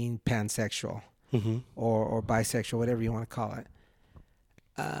me being pansexual or bisexual, whatever you want to call it.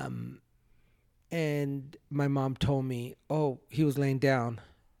 And my mom told me, oh, he was laying down.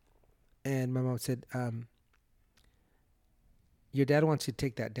 And my mom said, your dad wants you to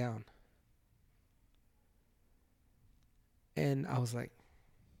take that down. And I was like,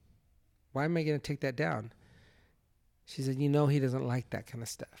 why am I going to take that down? She said, he doesn't like that kind of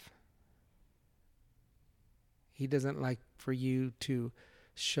stuff. He doesn't like for you to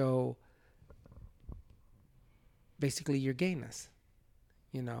show basically your gayness,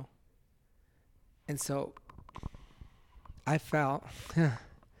 And so I felt,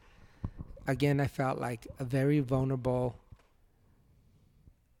 again, like a very vulnerable,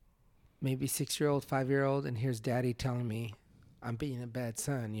 maybe 6-year-old, 5-year-old, and here's daddy telling me I'm being a bad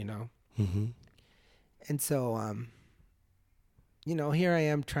son, And so, here I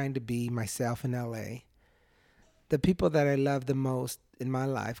am trying to be myself in LA. The people that I love the most in my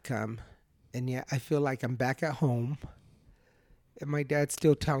life come, and yet I feel like I'm back at home. And my dad's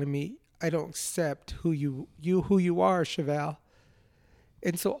still telling me, I don't accept who you are, Chevelle.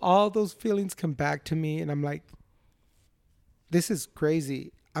 And so all those feelings come back to me, and I'm like, this is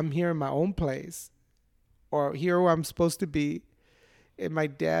crazy. I'm here in my own place, or here where I'm supposed to be. And my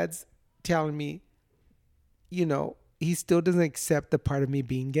dad's telling me, he still doesn't accept the part of me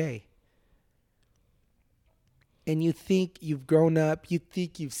being gay. And you think you've grown up, you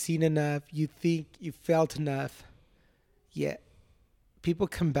think you've seen enough, you think you've felt enough, yet people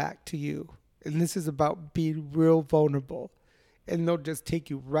come back to you. And this is about being real vulnerable. And they'll just take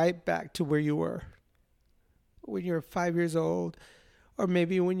you right back to where you were when you were 5 years old, or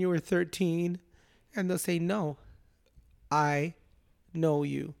maybe when you were 13. And they'll say, no, I know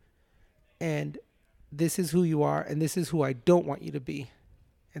you. And this is who you are, and this is who I don't want you to be.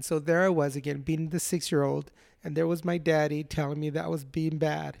 And so there I was again, being the 6-year-old, and there was my daddy telling me that I was being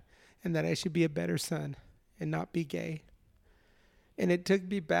bad and that I should be a better son and not be gay. And it took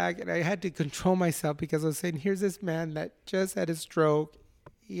me back, and I had to control myself because I was saying, here's this man that just had a stroke.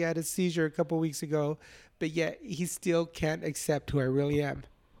 He had a seizure a couple weeks ago, but yet he still can't accept who I really am.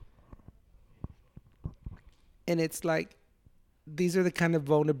 And it's like, these are the kind of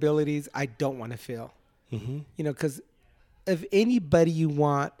vulnerabilities I don't want to feel. You know, because if anybody you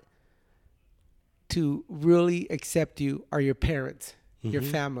want to really accept you are your parents, your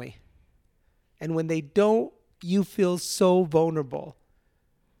family. And when they don't, you feel so vulnerable.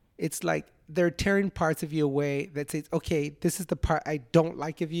 It's like they're tearing parts of you away that says, okay, this is the part I don't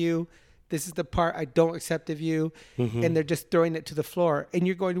like of you. This is the part I don't accept of you. And they're just throwing it to the floor. And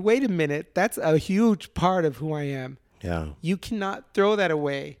you're going, wait a minute, that's a huge part of who I am. Yeah. You cannot throw that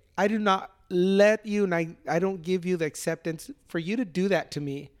away. I do not let you, and I don't give you the acceptance for you to do that to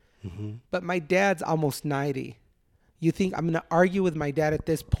me. But my dad's almost 90. You think I'm going to argue with my dad at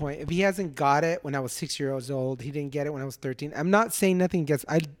this point? If he hasn't got it when I was 6 years old, he didn't get it when I was 13. I'm not saying nothing against,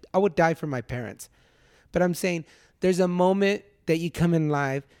 I would die for my parents. But I'm saying there's a moment that you come in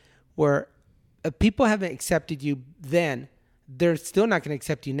life where if people haven't accepted you then, they're still not going to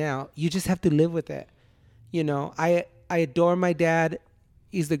accept you now. You just have to live with it. You know, I adore my dad.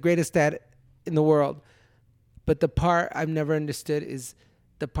 He's the greatest dad in the world. But the part I've never understood is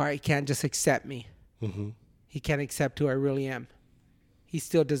the part he can't just accept me. He can't accept who I really am. He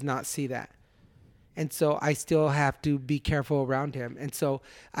still does not see that. And so I still have to be careful around him. And so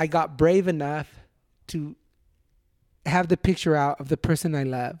I got brave enough to have the picture out of the person I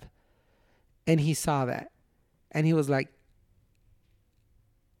love. And he saw that. And he was like,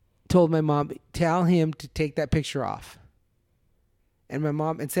 told my mom, tell him to take that picture off. And my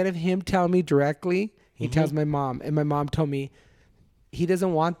mom, instead of him telling me directly, he tells my mom. And my mom told me, he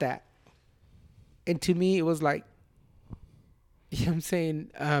doesn't want that. And to me, it was like, you know what I'm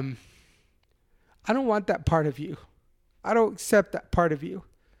saying? I don't want that part of you. I don't accept that part of you.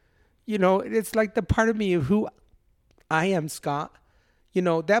 You know, it's like the part of me of who I am, Scott. You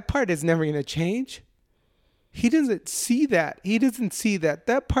know, that part is never going to change. He doesn't see that. He doesn't see that.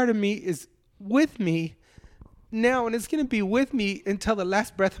 That part of me is with me now, and it's going to be with me until the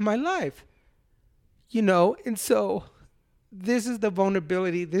last breath of my life. You know, and so this is the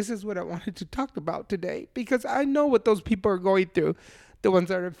vulnerability. This is what I wanted to talk about today, because I know what those people are going through. The ones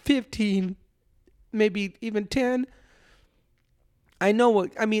that are 15, maybe even 10. I know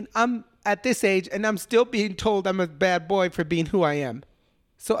what, I mean, I'm at this age and I'm still being told I'm a bad boy for being who I am.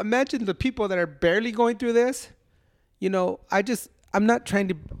 So imagine the people that are barely going through this. You know, I'm not trying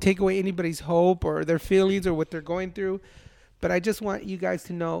to take away anybody's hope or their feelings or what they're going through, but I just want you guys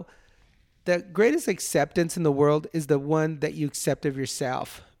to know the greatest acceptance in the world is the one that you accept of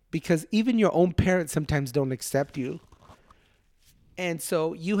yourself, because even your own parents sometimes don't accept you. And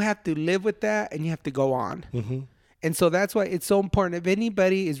so you have to live with that and you have to go on. And so that's why it's so important. If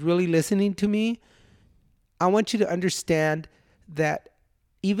anybody is really listening to me, I want you to understand that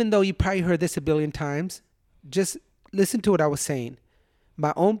even though you probably heard this a billion times, just listen to what I was saying.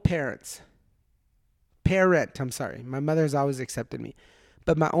 My own my mother has always accepted me.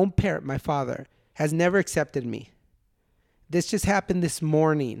 But my own parent, my father, has never accepted me. This just happened this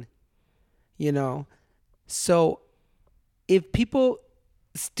morning, you know. So if people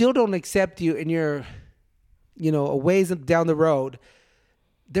still don't accept you and you're, you know, a ways down the road,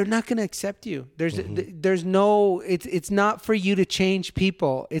 they're not going to accept you. There's no, it's not for you to change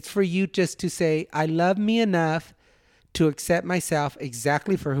people. It's for you just to say, I love me enough to accept myself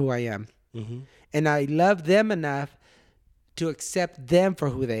exactly for who I am. And I love them enough to accept them for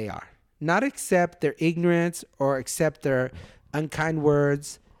who they are. Not accept their ignorance or accept their unkind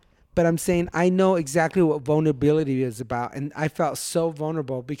words. But I'm saying I know exactly what vulnerability is about. And I felt so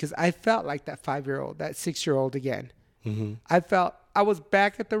vulnerable because I felt like that 5-year-old, that 6-year-old again. I was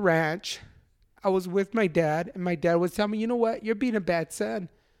back at the ranch. I was with my dad, and my dad was telling me, you know what? You're being a bad son.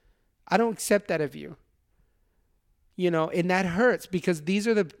 I don't accept that of you. You know, and that hurts because these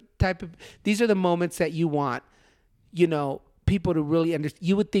are the moments that you want, you know, people to really understand.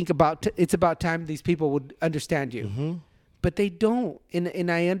 You would think it's about time these people would understand you, but they don't. And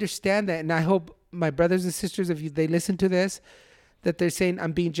I understand that. And I hope my brothers and sisters, if they listen to this, that they're saying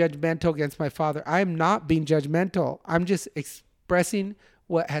I'm being judgmental against my father. I am not being judgmental. I'm just expressing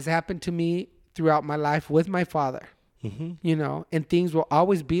what has happened to me throughout my life with my father. You know, and things will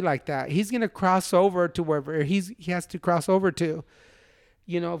always be like that. He's going to cross over to wherever he has to cross over to,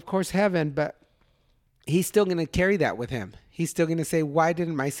 you know, of course, heaven, but he's still going to carry that with him. He's still going to say, why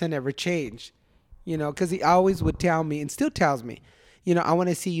didn't my son ever change? You know, because he always would tell me and still tells me, you know, I want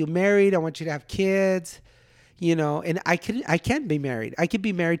to see you married. I want you to have kids, you know, and I can be married. I could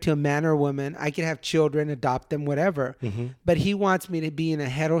be married to a man or a woman. I could have children, adopt them, whatever. But he wants me to be in a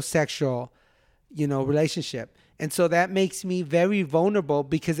heterosexual, you know, relationship. And so that makes me very vulnerable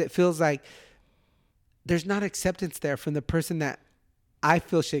because it feels like there's not acceptance there from the person that I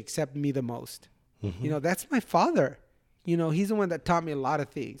feel should accept me the most. You know, that's my father. You know, he's the one that taught me a lot of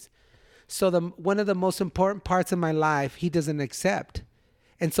things. So one of the most important parts of my life, he doesn't accept.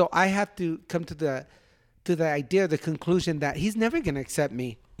 And so I have to come to the idea, the conclusion that he's never going to accept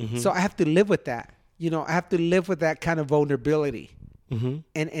me. So I have to live with that. You know, I have to live with that kind of vulnerability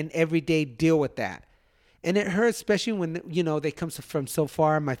and every day deal with that. And it hurts, especially when, you know, they come from so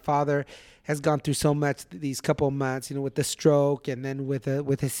far. My father has gone through so much these couple of months, you know, with the stroke and then with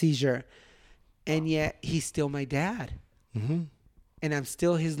a seizure. And yet he's still my dad. And I'm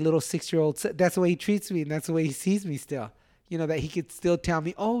still his little 6-year-old. That's the way he treats me. And that's the way he sees me still. You know, that he could still tell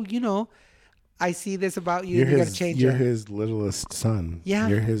me, oh, you know, I see this about you. You got to change it. You're his littlest son. Yeah.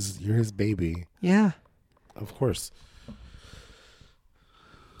 You're his baby. Yeah. Of course.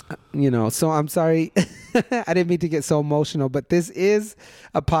 You know, so I'm sorry. I didn't mean to get so emotional, but this is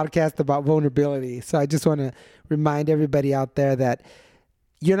a podcast about vulnerability. So I just want to remind everybody out there that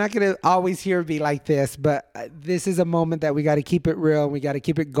you're not going to always hear me like this, but this is a moment that we got to keep it real and we got to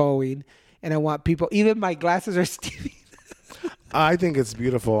keep it going. And I want people, even my glasses are steaming. I think it's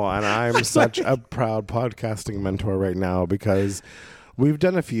beautiful. And I'm such a proud podcasting mentor right now because we've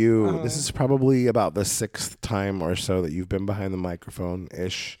done a few. This is probably about the 6th time or so that you've been behind the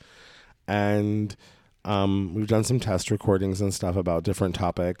microphone-ish. And we've done some test recordings and stuff about different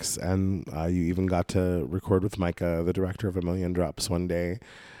topics. And you even got to record with Micah, the director of A Million Drops, one day.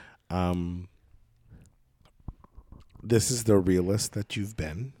 This is the realest that you've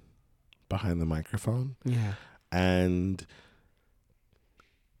been behind the microphone. Yeah. And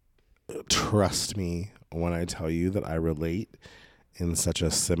trust me when I tell you that I relate in such a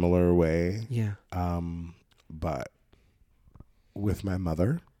similar way. Yeah. But with my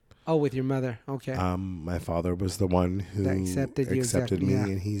mother. Oh, with your mother. Okay. My father was the one who that accepted me, yeah.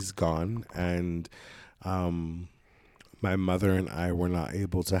 and he's gone. And my mother and I were not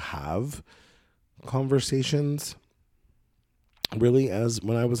able to have conversations really as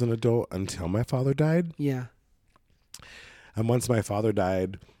when I was an adult until my father died. Yeah. And once my father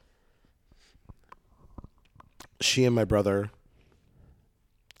died, she and my brother,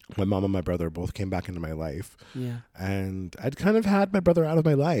 my mom and my brother, both came back into my life. Yeah. And I'd kind of had my brother out of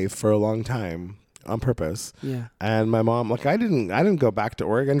my life for a long time on purpose. Yeah. And my mom, like I didn't go back to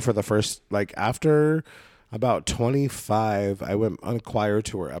Oregon for the first, like after about 25, I went on a choir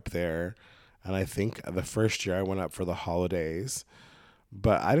tour up there. And I think the first year I went up for the holidays,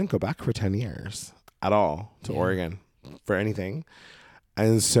 but I didn't go back for 10 years at all to Oregon for anything.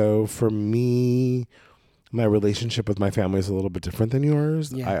 And so for me, my relationship with my family is a little bit different than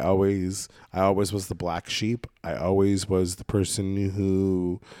yours. Yeah. I always was the black sheep. I always was the person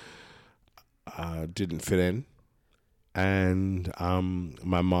who didn't fit in. And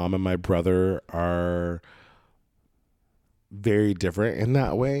my mom and my brother are very different in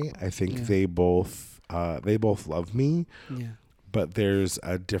that way. I think they both love me. Yeah. But there's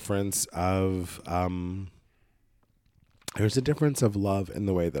a difference of love in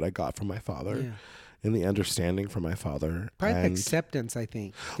the way that I got from my father. Yeah. And the understanding from my father. Probably acceptance, I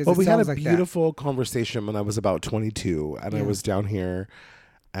think. Well, we had a beautiful conversation when I was about 22, and I was down here.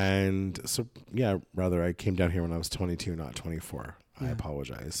 And so, I came down here when I was 22, not 24. Yeah. I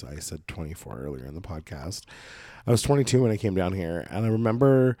apologize. I said 24 earlier in the podcast. I was 22 when I came down here, and I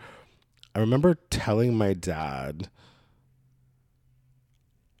remember telling my dad,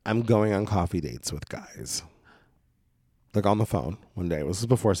 I'm going on coffee dates with guys. Like on the phone one day. This was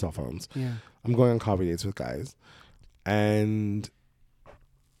before cell phones. Yeah. I'm going on coffee dates with guys. And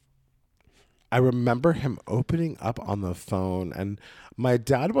I remember him opening up on the phone, and my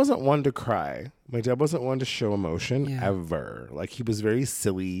dad wasn't one to cry. My dad wasn't one to show emotion ever. Like he was very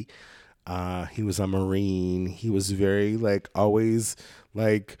silly. He was a Marine. He was very always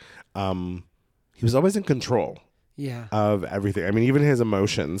he was always in control of everything. I mean, even his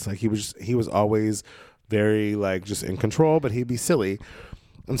emotions, he was always very just in control, but he'd be silly.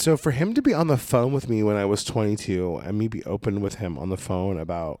 And so for him to be on the phone with me when I was 22 and me be open with him on the phone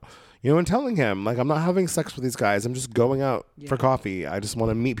about, and telling him, I'm not having sex with these guys. I'm just going out for coffee. I just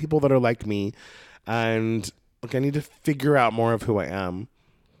want to meet people that are like me. And I need to figure out more of who I am.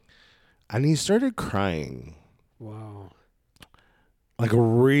 And he started crying. Wow.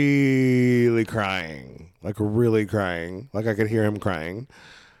 Really crying. Really crying. I could hear him crying.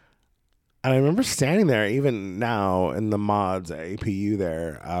 And I remember standing there, even now in the mods at APU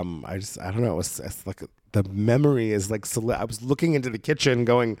there. I don't know. It's the memory is I was looking into the kitchen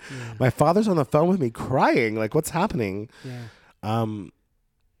going, my father's on the phone with me crying. What's happening? Yeah. And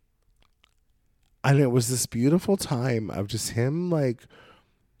it was this beautiful time of just him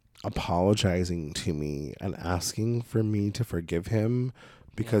apologizing to me and asking for me to forgive him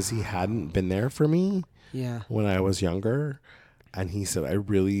because he hadn't been there for me Yeah. when I was younger. And he said, I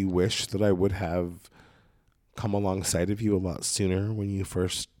really wish that I would have come alongside of you a lot sooner when you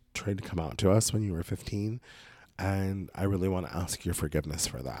first tried to come out to us when you were 15. And I really want to ask your forgiveness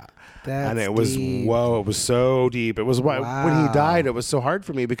for that. That's and it was, deep. whoa, it was so deep. It was when he Wow. died, it was so hard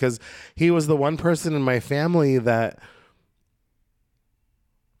for me because he was the one person in my family that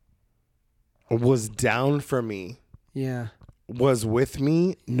was down for me, Yeah. was with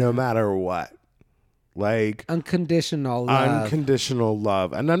me no matter what. Like Unconditional love. unconditional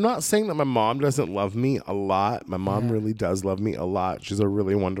love. And I'm not saying that my mom doesn't love me a lot. My mom Yeah. really does love me a lot. She's a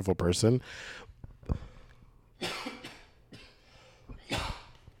really wonderful person.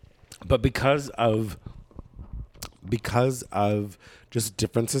 But because of just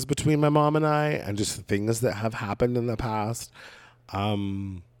differences between my mom and I and just things that have happened in the past,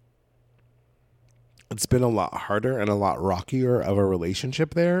 it's been a lot harder and a lot rockier of a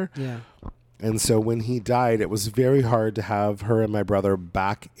relationship there. Yeah. And so when he died, it was very hard to have her and my brother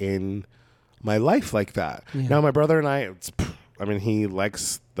back in my life like that. Yeah. Now, my brother and he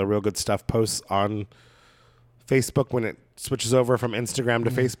likes the Real Good Stuff posts on Facebook when it switches over from Instagram to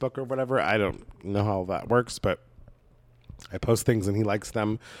Facebook or whatever. I don't know how that works, but I post things and he likes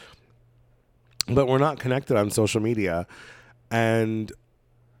them. But we're not connected on social media. And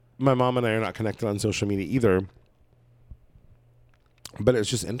my mom and I are not connected on social media either. But it's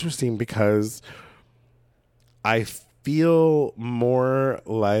just interesting because I feel more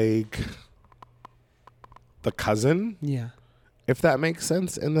like the cousin, Yeah. if that makes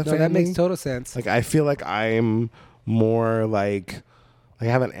sense, in the No, family. that makes total sense. Like, I feel like I'm more like I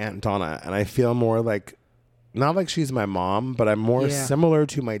have an Aunt Donna, and I feel more like, not like she's my mom, but I'm more Yeah. similar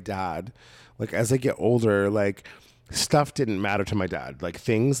to my dad. Like, as I get older, like, stuff didn't matter to my dad. Like,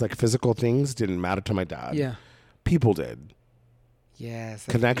 things, like physical things didn't matter to my dad. Yeah. People did. Yes.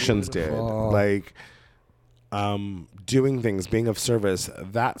 that's Connections beautiful. did. Like, doing things, being of service,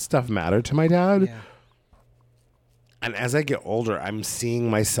 that stuff mattered to my dad. Yeah. And as I get older, I'm seeing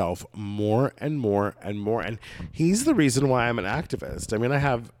myself more and more and more. And he's the reason why I'm an activist. I mean, I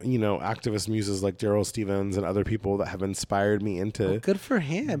have, activist muses like Daryl Stevens and other people that have inspired me into Good for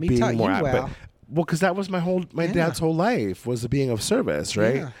him. He being taught you more well. because that was my Yeah. dad's whole life was being of service,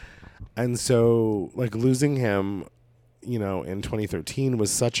 right? Yeah. And so, like, losing him, in 2013 was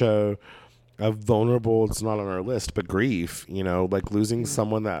such a vulnerable, it's not on our list, but grief, like losing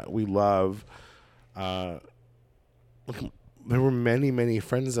someone that we love. There were many, many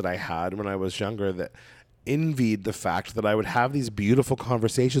friends that I had when I was younger that envied the fact that I would have these beautiful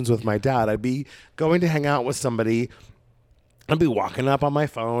conversations with my dad. I'd be going to hang out with somebody. I'd be walking up on my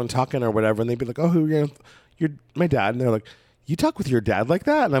phone, talking or whatever, and they'd be like, "Oh, you're my dad," and they're like, "You talk with your dad like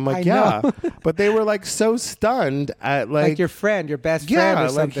that?" And I'm like, I "Yeah," know. but they were like so stunned at Like your friend, your best friend yeah,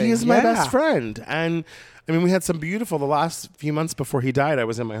 or like something. he is my Yeah. best friend. And I mean, we had some beautiful, the last few months before he died, I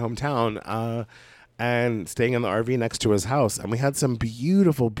was in my hometown and staying in the RV next to his house. And we had some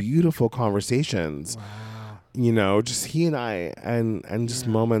beautiful, beautiful conversations, just he and I, and just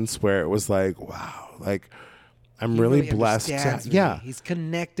moments where it was like, wow, like I'm He really blessed. understands me. Yeah. He's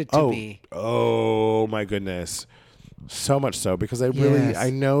connected to me. Oh my goodness. So much so because Yes. I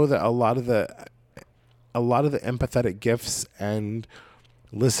know that a lot of the empathetic gifts and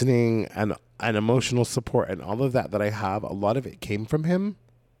listening and emotional support and all of that I have, a lot of it came from him,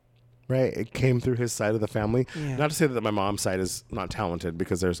 right? It came through his side of the family. Yeah. Not to say that my mom's side is not talented,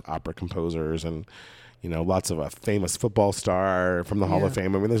 because there's opera composers and, lots of a famous football star from the Hall of Yeah.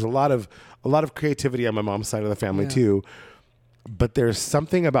 Fame. I mean, there's a lot of creativity on my mom's side of the family Yeah. too. But there's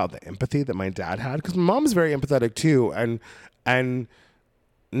something about the empathy that my dad had, because my mom's very empathetic too, and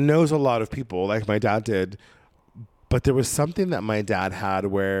knows a lot of people like my dad did. But there was something that my dad had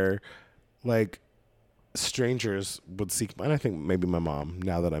where, like, strangers would seek, and I think maybe my mom,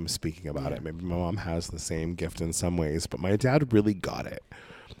 now that I'm speaking about it, maybe my mom has the same gift in some ways, but my dad really got it.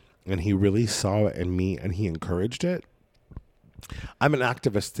 And he really saw it in me, and he encouraged it. I'm an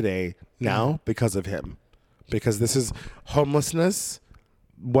activist today now because of him. Because this is homelessness,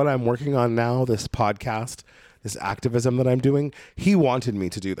 what I'm working on now, this podcast, this activism that I'm doing. He wanted me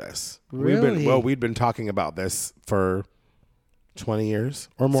to do this. Really? We'd been talking about this for 20 years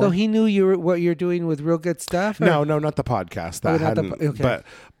or more. So he knew what you're doing with Real Good Stuff? Or? No, not the podcast. That not the hadn't. okay.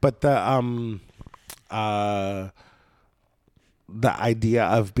 But the idea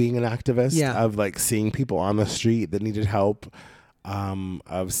of being an activist, of like seeing people on the street that needed help,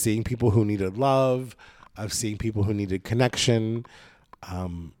 of seeing people who needed love, of seeing people who needed connection.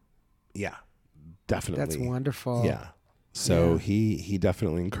 Yeah, definitely. That's wonderful. Yeah. So he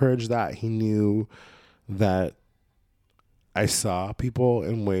definitely encouraged that. He knew that I saw people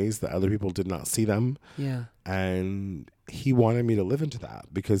in ways that other people did not see them. Yeah. And he wanted me to live into that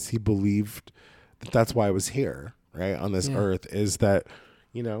because he believed that that's why I was here, right, on this earth, is that,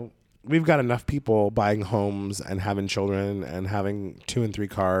 you know, we've got enough people buying homes and having children and having 2 and 3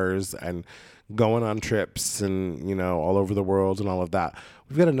 cars and going on trips and, you know, all over the world and all of that.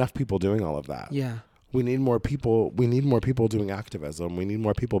 We've got enough people doing all of that. Yeah. We need more people. We need more people doing activism. We need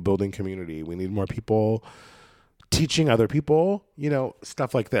more people building community. We need more people teaching other people, you know,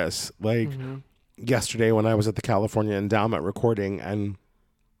 stuff like this. Like yesterday when I was at the California Endowment recording, and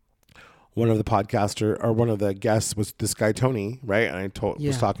one of the guests was this guy, Tony, right? And I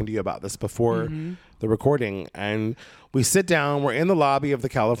was talking to you about this before the recording. And we sit down, we're in the lobby of the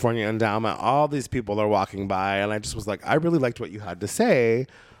California Endowment. All these people are walking by. And I just was like, I really liked what you had to say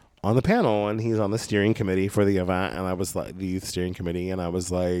on the panel. And he's on the steering committee for the event. And I was like, the youth steering committee. And I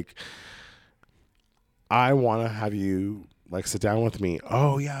was like, I want to have you like sit down with me.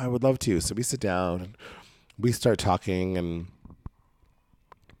 Oh yeah, I would love to. So we sit down and we start talking, and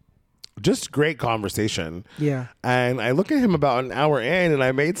just great conversation. Yeah. And I look at him about an hour in, and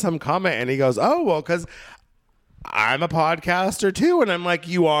I made some comment, and he goes, oh, well, because I'm a podcaster too. And I'm like,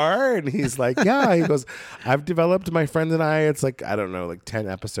 you are? And he's like, yeah. He goes, I've developed, my friend and I, it's like, I don't know, like 10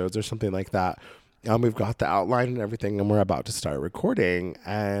 episodes or something like that. We've got the outline and everything, and we're about to start recording.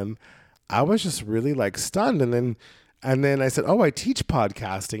 And I was just really like stunned. And then I said, oh, I teach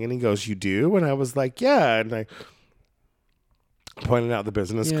podcasting. And he goes, you do? And I was like, yeah. And I pointed out the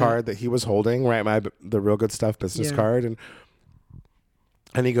business card that he was holding, right? The Real Good Stuff business card.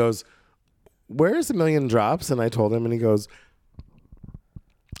 And he goes, where's A Million Drops? And I told him, and he goes,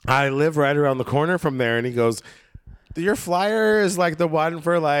 I live right around the corner from there. And he goes, your flyer is like the one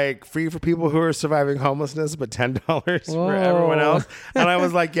for like free for people who are surviving homelessness, but $10 for everyone else. And I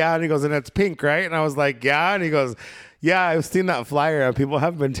was like, yeah. And he goes, and it's pink, right? And I was like, yeah. And he goes, yeah, I've seen that flyer, and people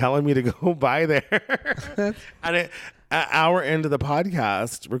have been telling me to go by there. And an hour into the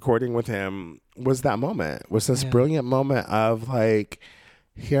podcast recording with him was that moment, was this brilliant moment of like,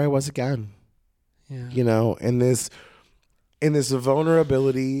 here I was again, you know, in this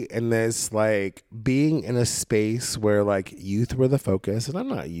vulnerability, and this like being in a space where like youth were the focus. And I'm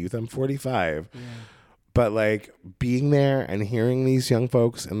not youth, I'm 45. But like being there and hearing these young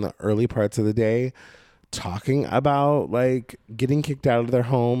folks in the early parts of the day talking about like getting kicked out of their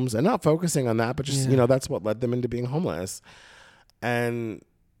homes, and not focusing on that, but just, you know, that's what led them into being homeless. And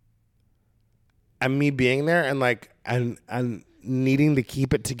me being there and like, and needing to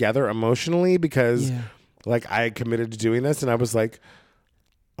keep it together emotionally because like I committed to doing this, and I was like,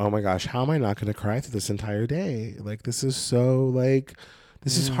 oh my gosh, how am I not going to cry through this entire day? Like, this is so like,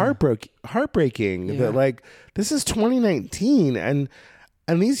 this is heartbreaking that like, this is 2019. And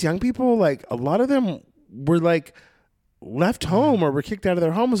these young people, like a lot of them were like left home or were kicked out of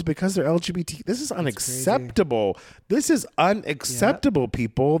their homes because they're LGBT. This is unacceptable. This is unacceptable,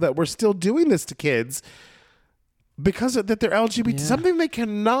 people, that we're still doing this to kids because that they're LGBT, something they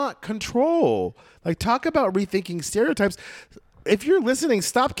cannot control. Like, talk about rethinking stereotypes. If you're listening,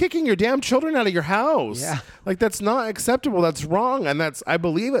 stop kicking your damn children out of your house. Like, that's not acceptable. That's wrong. And that's, I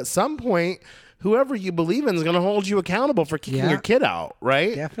believe at some point, whoever you believe in is going to hold you accountable for kicking your kid out,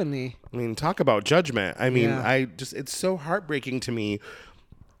 right? Definitely. I mean, talk about judgment. I mean, it's so heartbreaking to me.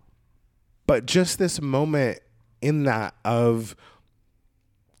 But just this moment in that of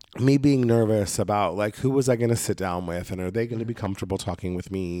me being nervous about like, who was I going to sit down with, and are they going to be comfortable talking with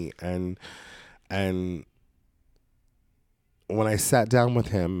me? And when I sat down with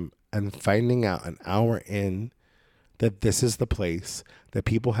him and finding out an hour in that this is the place that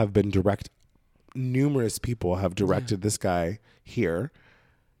people have been numerous people have directed this guy here.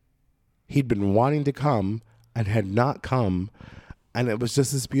 He'd been wanting to come and had not come. And it was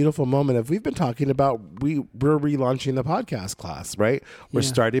just this beautiful moment of, we've been talking about, we're relaunching the podcast class, right? We're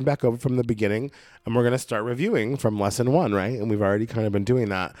starting back over from the beginning, and we're going to start reviewing from lesson 1, right? And we've already kind of been doing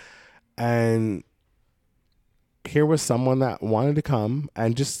that. And here was someone that wanted to come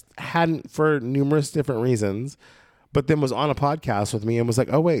and just hadn't for numerous different reasons, but then was on a podcast with me and was like,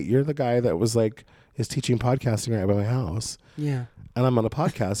 oh wait, you're the guy that was like, is teaching podcasting right by my house. Yeah. And I'm on a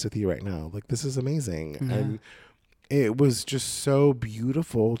podcast with you right now. Like, this is amazing. Yeah. And it was just so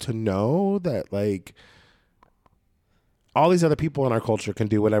beautiful to know that like all these other people in our culture can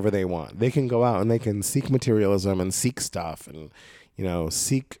do whatever they want. They can go out and they can seek materialism and seek stuff and, you know,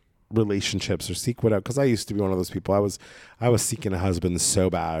 seek relationships or seek whatever. Because I used to be one of those people. I was seeking a husband so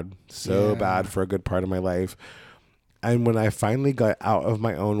bad for a good part of my life. And when I finally got out of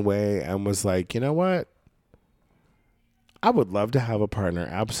my own way and was like, you know what? I would love to have a partner.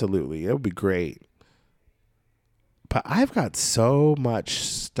 Absolutely. It would be great. But I've got so much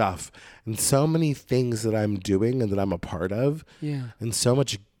stuff and so many things that I'm doing and that I'm a part of. Yeah. And so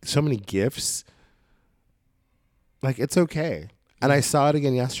many gifts. Like, it's okay. And I saw it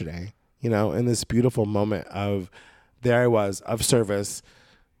again yesterday, in this beautiful moment of, there I was, of service.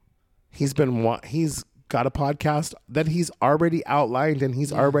 He's got a podcast that he's already outlined, and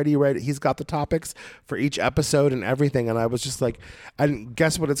he's already read. He's got the topics for each episode and everything. And I was just like, and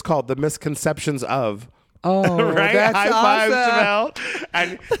guess what it's called? The Misconceptions of. Oh, right? that's High awesome.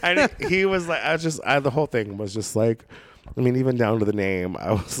 five, Jamel. And he was like, the whole thing was just like, I mean, even down to the name,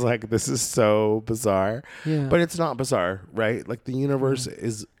 I was like, this is so bizarre. Yeah. But it's not bizarre, right? Like, the universe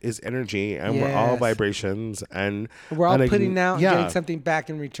is energy, and we're all vibrations, and we're all putting out and yeah. getting something back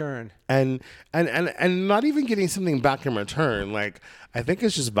in return. And not even getting something back in return. Like, I think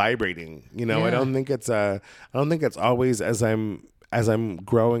it's just vibrating. I don't think it's always as I'm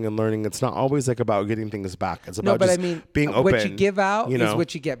growing and learning, it's not always like about getting things back. It's about being open. What you give out is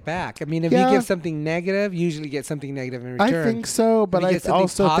what you get back. I mean, if you give something negative, you usually get something negative in return. I think so, but I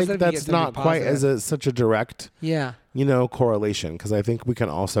also think that's not quite such a direct, correlation, because I think we can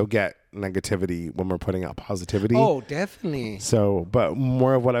also get negativity when we're putting out positivity. Oh, definitely. So, but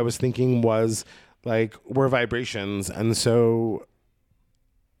more of what I was thinking was, like, we're vibrations, and so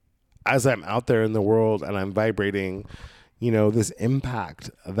as I'm out there in the world and I'm vibrating, this impact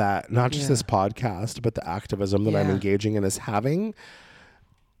that not just this podcast, but the activism that I'm engaging in is having,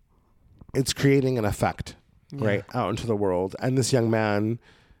 it's creating an effect, right, out into the world. And this young man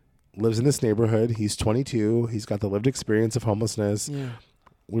lives in this neighborhood. He's 22. He's got the lived experience of homelessness. Yeah.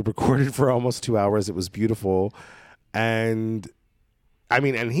 We recorded for almost 2 hours. It was beautiful. And I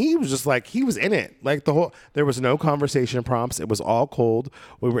mean, and he was just like, he was in it. Like, there was no conversation prompts. It was all cold.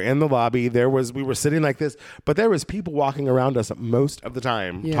 We were in the lobby. We were sitting like this, but there was people walking around us most of the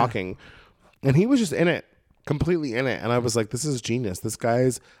time talking. And he was just in it, completely in it. And I was like, this is genius. This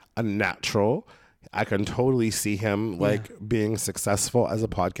guy's a natural. I can totally see him being successful as a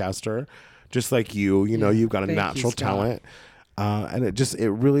podcaster, just like you. You've got a natural talent. And it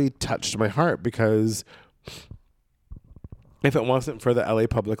really touched my heart, because if it wasn't for the LA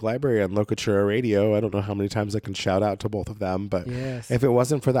Public Library and Locatura Radio, I don't know how many times I can shout out to both of them, but if it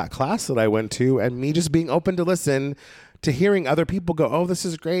wasn't for that class that I went to, and me just being open to listen, to hearing other people go, oh, this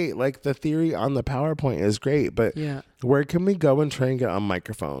is great. Like, the theory on the PowerPoint is great, but where can we go and try and get on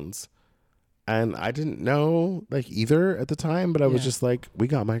microphones? And I didn't know, like, either at the time, but I was just like, we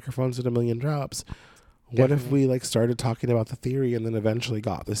got microphones at a million drops. What if we started talking about the theory and then eventually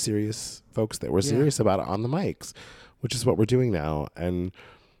got the serious folks that were serious about it on the mics, which is what we're doing now. And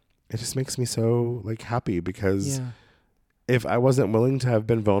it just makes me so happy, because if I wasn't willing to have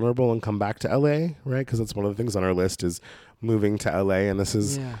been vulnerable and come back to LA, right? Because that's one of the things on our list is moving to LA. And this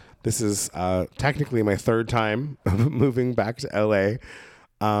is technically my third time moving back to LA.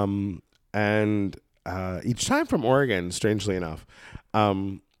 And each time from Oregon, strangely enough.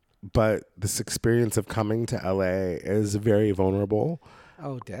 But this experience of coming to LA is very vulnerable.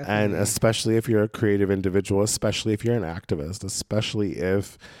 Oh, definitely. And especially if you're a creative individual, especially if you're an activist, especially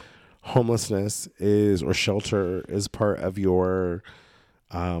if homelessness or shelter is part of your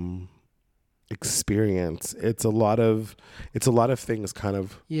experience. It's a lot of things kind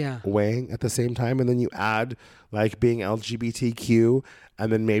of weighing at the same time. And then you add being LGBTQ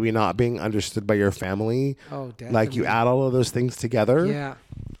and then maybe not being understood by your family. Oh, definitely. Like, you add all of those things together. Yeah.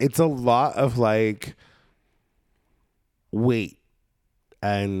 It's a lot of weight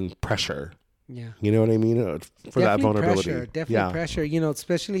and pressure. Yeah. You know what I mean? For that vulnerability. Definitely pressure.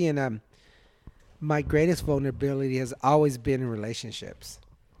 Especially in my greatest vulnerability has always been in relationships.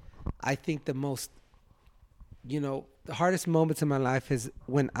 I think the most, the hardest moments in my life is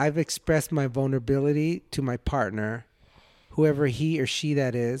when I've expressed my vulnerability to my partner, whoever he or she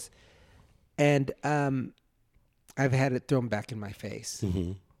that is, and I've had it thrown back in my face.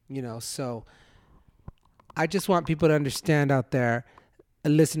 Mm-hmm. So I just want people to understand out there,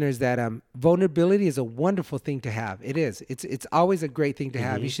 listeners, that vulnerability is a wonderful thing to have. It is. It's always a great thing to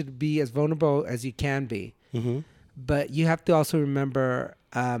have. Mm-hmm. You should be as vulnerable as you can be. Mm-hmm. But you have to also remember,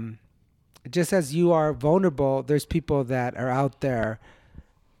 just as you are vulnerable, there's people that are out there.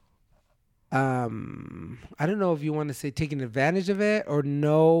 I don't know if you want to say taking advantage of it or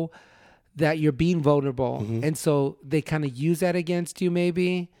know that you're being vulnerable. Mm-hmm. And so they kind of use that against you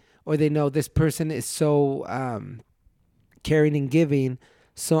maybe, or they know this person is so caring and giving.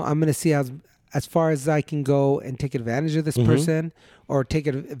 So I'm going to see as far as I can go and take advantage of this person or take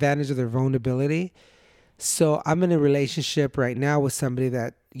advantage of their vulnerability. So I'm in a relationship right now with somebody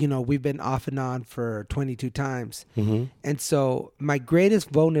that, we've been off and on for 22 times. Mm-hmm. And so my greatest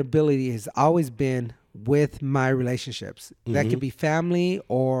vulnerability has always been with my relationships. That could be family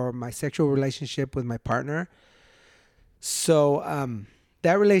or my sexual relationship with my partner. So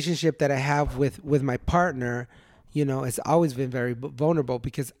that relationship that I have with my partner, you know, has always been very vulnerable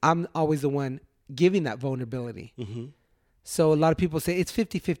because I'm always the one giving that vulnerability. So a lot of people say it's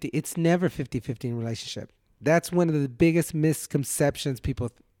 50-50. It's never 50-50 in a relationship. That's one of the biggest misconceptions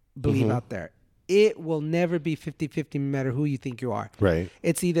people believe out there. It will never be 50-50 no matter who you think you are. Right.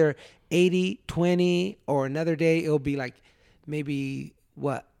 It's either 80-20 or another day it'll be like maybe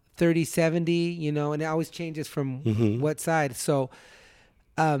 30-70, you know, and it always changes from what side. So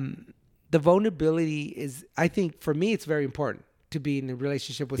the vulnerability is, I think for me, it's very important to be in a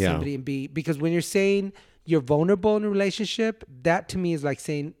relationship with somebody and because when you're saying you're vulnerable in a relationship, that to me is like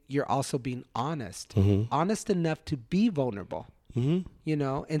saying you're also being honest, honest enough to be vulnerable, you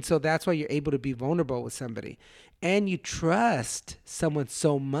know? And so that's why you're able to be vulnerable with somebody and you trust someone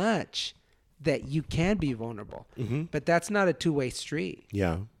so much that you can be vulnerable, but that's not a two-way street.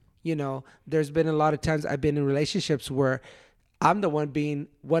 Yeah. You know, there's been a lot of times I've been in relationships where I'm the one being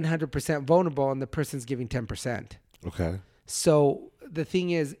 100% vulnerable and the person's giving 10%. Okay. So the thing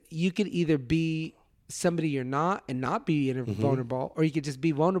is, you could either be somebody you're not and not be vulnerable, or you could just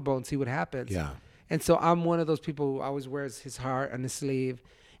be vulnerable and see what happens. Yeah. And so I'm one of those people who always wears his heart on his sleeve.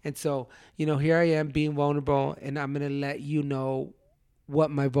 And so, you know, here I am being vulnerable and I'm going to let you know what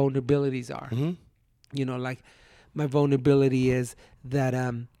my vulnerabilities are. You know, like my vulnerability is that,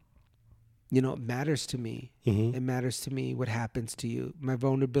 you know, it matters to me. It matters to me what happens to you. My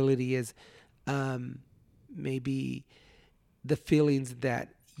vulnerability is maybe the feelings that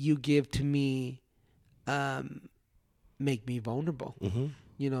you give to me make me vulnerable.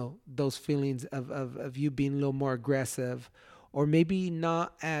 You know, those feelings of you being a little more aggressive or maybe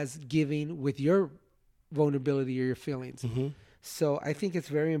not as giving with your vulnerability or your feelings. So I think it's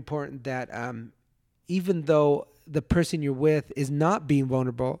very important that even though the person you're with is not being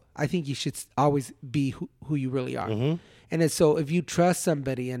vulnerable, I think you should always be who you really are. And so if you trust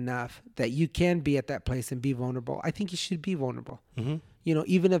somebody enough that you can be at that place and be vulnerable, I think you should be vulnerable. You know,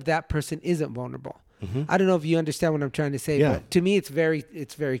 even if that person isn't vulnerable. I don't know if you understand what I'm trying to say, but to me, it's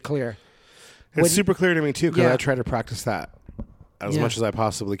very clear. It's super clear to me too, because I try to practice that as much as I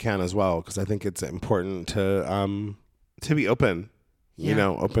possibly can as well, because I think it's important to be open. You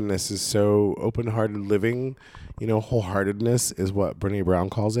know, openness is so open-hearted living. You know, wholeheartedness is what Brené Brown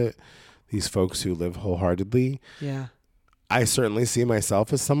calls it. These folks who live wholeheartedly. Yeah. I certainly see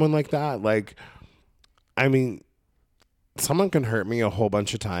myself as someone like that. Like, I mean, someone can hurt me a whole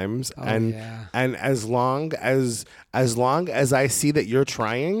bunch of times, and as long as I see that you're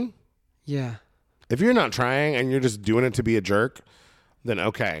trying, if you're not trying and you're just doing it to be a jerk, then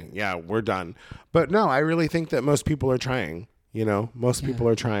okay, we're done. But no, I really think that most people are trying. You know, most people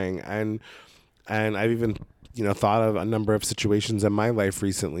are trying, and I've even, you know, thought of a number of situations in my life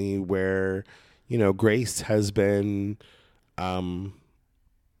recently where, you know, grace has been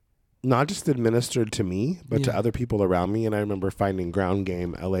not just administered to me, but to other people around me. And I remember finding Ground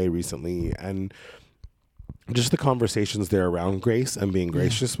Game LA recently, and just the conversations there around grace and being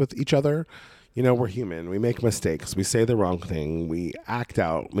gracious with each other. You know, we're human. We make mistakes. We say the wrong thing. We act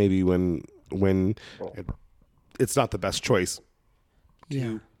out maybe when it's not the best choice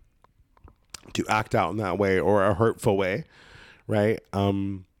to act out in that way or a hurtful way, right?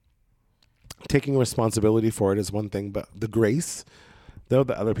 Taking responsibility for it is one thing, but the grace, though,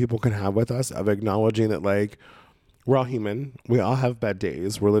 that other people can have with us of acknowledging that, like, we're all human. We all have bad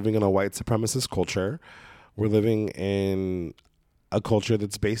days. We're living in a white supremacist culture. We're living in a culture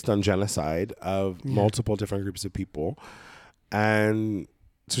that's based on genocide of multiple different groups of people. And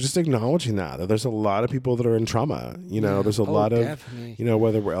so just acknowledging that there's a lot of people that are in trauma, you know, there's a lot of, you know,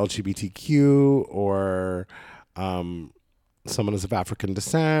 whether we're LGBTQ or someone is of African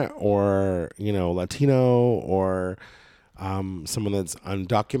descent or, you know, Latino or someone that's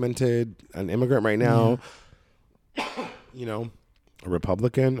undocumented, an immigrant right now, you know, a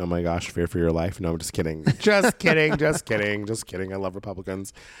Republican. Oh my gosh, fear for your life. No, I'm just kidding. Just kidding. I love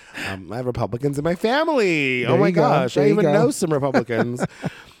Republicans. I have Republicans in my family. Oh my gosh. I even know some Republicans.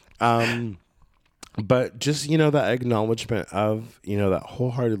 But just, you know, that acknowledgement of, you know, that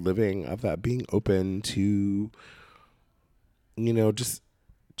wholehearted living, of that being open to, you know, just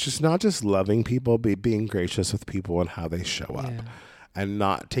not just loving people, but being gracious with people and how they show up and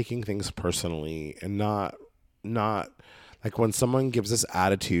not taking things personally and not like when someone gives us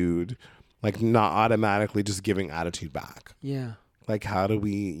attitude, like not automatically just giving attitude back. Yeah. Like how do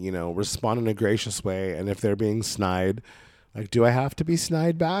we, you know, respond in a gracious way? And if they're being snide, like, do I have to be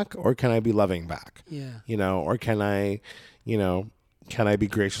snide back or can I be loving back? Yeah. You know, or can I, you know, can I be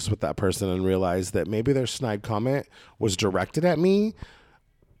gracious with that person and realize that maybe their snide comment was directed at me,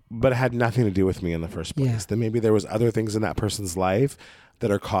 but it had nothing to do with me in the first place. Yeah. That maybe there was other things in that person's life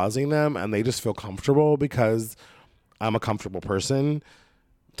that are causing them, and they just feel comfortable because I'm a comfortable person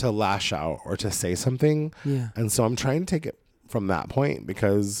to lash out or to say something. Yeah. And so I'm trying to take it from that point,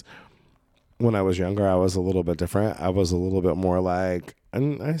 because when I was younger, I was a little bit different. I was a little bit more like,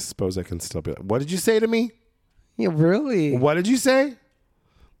 and I suppose I can still be like, what did you say to me? Yeah, really? What did you say?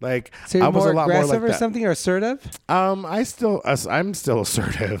 Like, So you're I was more a lot aggressive more like or that. something, or assertive? I'm still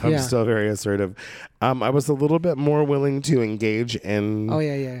assertive. I'm Yeah. still very assertive. I was a little bit more willing to engage in, Oh,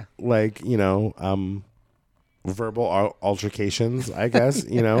 yeah. like, verbal altercations, I guess.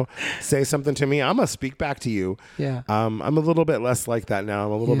 Say something to me, I'm gonna speak back to you. Yeah. I'm a little bit less like that now.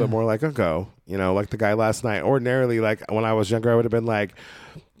 I'm a little bit more like a go. Like the guy last night. Ordinarily, like when I was younger, I would have been like,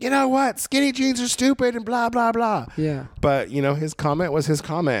 you know what, skinny jeans are stupid and blah blah blah. Yeah. But his comment was his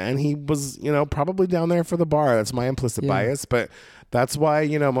comment, and he was probably down there for the bar. That's my implicit bias, but that's why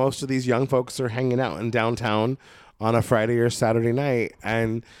most of these young folks are hanging out in downtown on a Friday or Saturday night,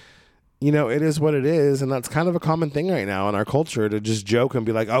 and it is what it is, and that's kind of a common thing right now in our culture, to just joke and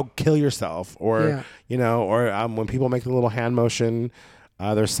be like, "Oh, kill yourself," or when people make the little hand motion.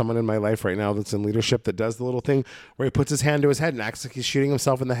 There's someone in my life right now that's in leadership that does the little thing where he puts his hand to his head and acts like he's shooting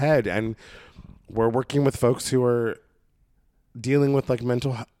himself in the head. And we're working with folks who are dealing with like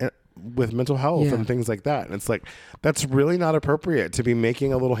mental health and things like that. And it's like, that's really not appropriate to be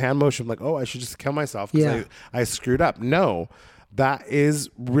making a little hand motion like, oh, I should just kill myself because I screwed up. No, that is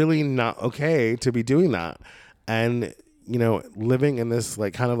really not okay to be doing that. And living in this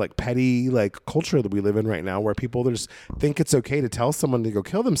like kind of like petty like culture that we live in right now, where people just think it's okay to tell someone to go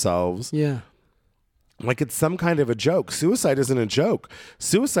kill themselves. Yeah. Like it's some kind of a joke. Suicide isn't a joke.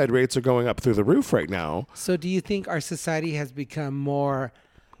 Suicide rates are going up through the roof right now. So do you think our society has become more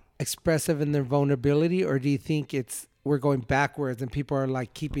expressive in their vulnerability, or do you think we're going backwards and people are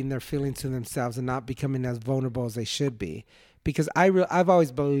like keeping their feelings to themselves and not becoming as vulnerable as they should be? Because I've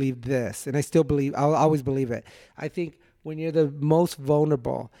always believed this, and I still believe, I'll always believe it. I think when you're the most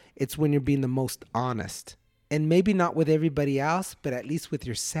vulnerable, it's when you're being the most honest. And maybe not with everybody else, but at least with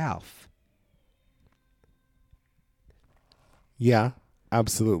yourself. Yeah,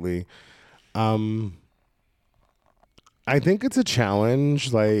 absolutely. I think it's a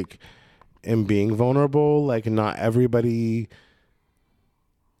challenge, like, in being vulnerable. Like, not everybody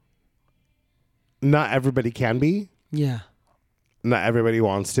can be. Yeah. Not everybody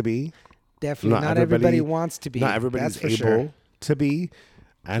wants to be. Definitely. Not everybody wants to be. Not everybody's able to be.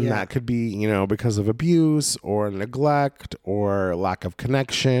 And that could be, because of abuse or neglect or lack of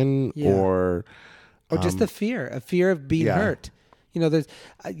connection or just a fear of being hurt. There's,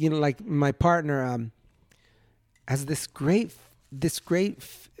 like my partner has this great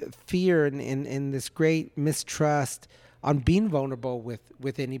fear and this great mistrust on being vulnerable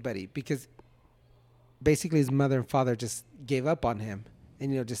with anybody, because basically his mother and father just gave up on him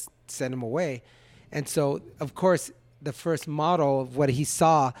and, just sent him away. And so, of course, the first model of what he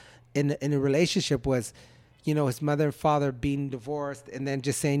saw in a relationship was, his mother and father being divorced and then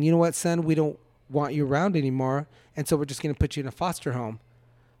just saying, you know what, son, we don't want you around anymore. And so we're just going to put you in a foster home.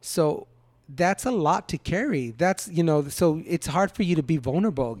 So that's a lot to carry. That's, so it's hard for you to be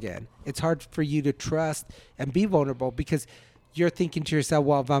vulnerable again. It's hard for you to trust and be vulnerable, because you're thinking to yourself,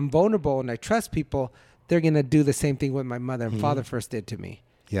 well, if I'm vulnerable and I trust people, they're going to do the same thing what my mother and father first did to me.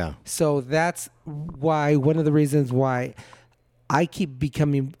 Yeah. So that's why, one of the reasons why I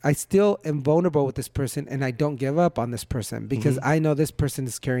still am vulnerable with this person, and I don't give up on this person, because I know this person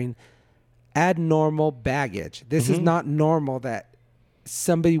is carrying abnormal baggage. This is not normal that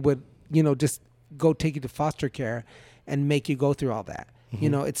somebody would, just go take you to foster care and make you go through all that.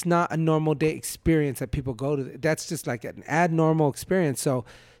 It's not a normal day experience that people go to. That's just like an abnormal experience. So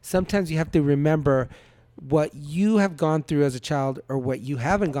sometimes you have to remember what you have gone through as a child, or what you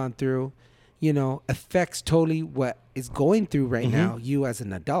haven't gone through, affects totally what is going through right now, you as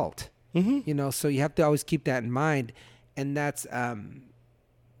an adult. So you have to always keep that in mind. And that's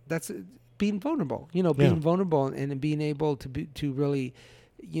being vulnerable, being vulnerable and being able to really,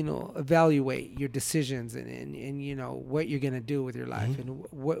 evaluate your decisions and what you're going to do with your life and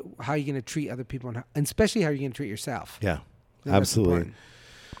how you're going to treat other people, and especially how you're going to treat yourself. Yeah, absolutely.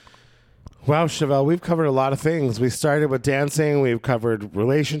 Wow, Chevelle, we've covered a lot of things. We started with dancing. We've covered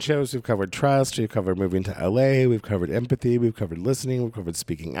relationships. We've covered trust. We've covered moving to LA. We've covered empathy. We've covered listening. We've covered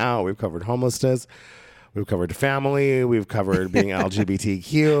speaking out. We've covered homelessness. We've covered family. We've covered being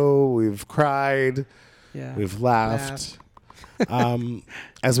LGBTQ. We've cried. Yeah. We've laughed.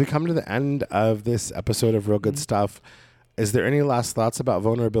 As we come to the end of this episode of Real Good Stuff, Is there any last thoughts about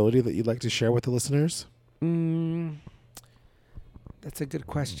vulnerability that you'd like to share with the listeners? That's a good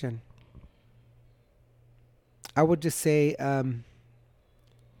question. I would just say,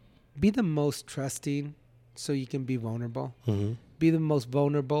 be the most trusting so you can be vulnerable. Mm-hmm. Be the most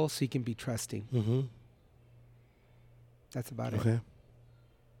vulnerable so you can be trusting. Mm-hmm. That's about it. Okay.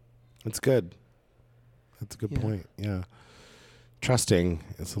 That's good. That's a good point. Yeah. Trusting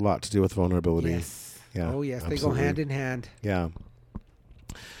is a lot to do with vulnerability. Yes. Yeah. Oh, yes. Absolutely. They go hand in hand. Yeah.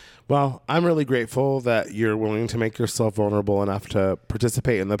 Well, I'm really grateful that you're willing to make yourself vulnerable enough to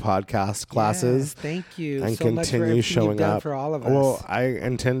participate in the podcast classes. Yes, thank you and so much for continue everything showing you've done up for all of us. Well, I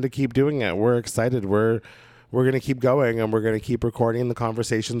intend to keep doing it. We're excited. We're going to keep going, and we're going to keep recording the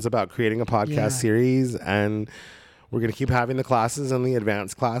conversations about creating a podcast series, and we're going to keep having the classes and the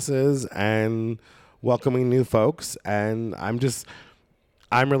advanced classes and welcoming new folks. And I'm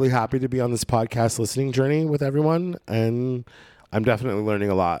really happy to be on this podcast listening journey with everyone. And I'm definitely learning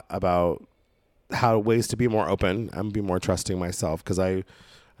a lot about ways to be more open and be more trusting myself. Cause I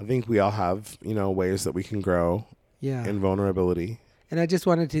think we all have, ways that we can grow in vulnerability. And I just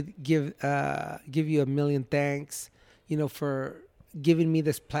wanted to give you a million thanks, for giving me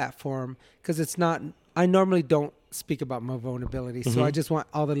this platform. Cause I normally don't speak about my vulnerability. So I just want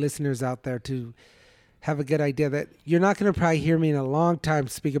all the listeners out there to have a good idea that you're not going to probably hear me in a long time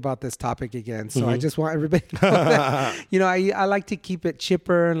speak about this topic again. So I just want everybody to know that, I like to keep it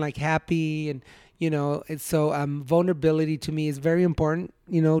chipper and like happy. And, it's so vulnerability to me is very important,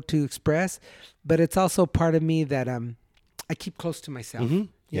 to express. But it's also part of me that I keep close to myself, you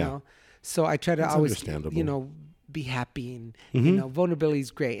know. So I try to always, be happy. And, vulnerability is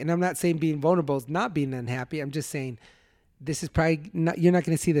great. And I'm not saying being vulnerable is not being unhappy. I'm just saying this is probably not, you're not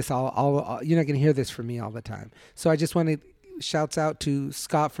going to see this all, you're not going to hear this from me all the time. So I just want to shouts out to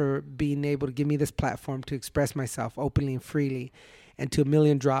Scott for being able to give me this platform to express myself openly and freely, and to A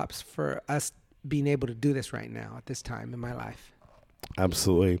Million Drops for us being able to do this right now at this time in my life.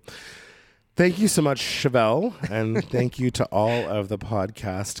 Absolutely. Thank you so much, Chevelle. And thank you to all of the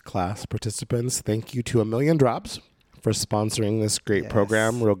podcast class participants. Thank you to A Million Drops for sponsoring this great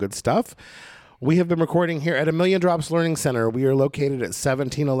program. Real good stuff. We have been recording here at A Million Drops Learning Center. We are located at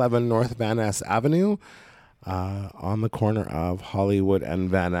 1711 North Van Ness Avenue on the corner of Hollywood and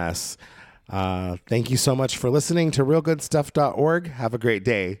Van Ness. Thank you so much for listening to realgoodstuff.org. Have a great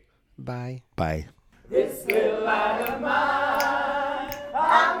day. Bye. Bye. This little light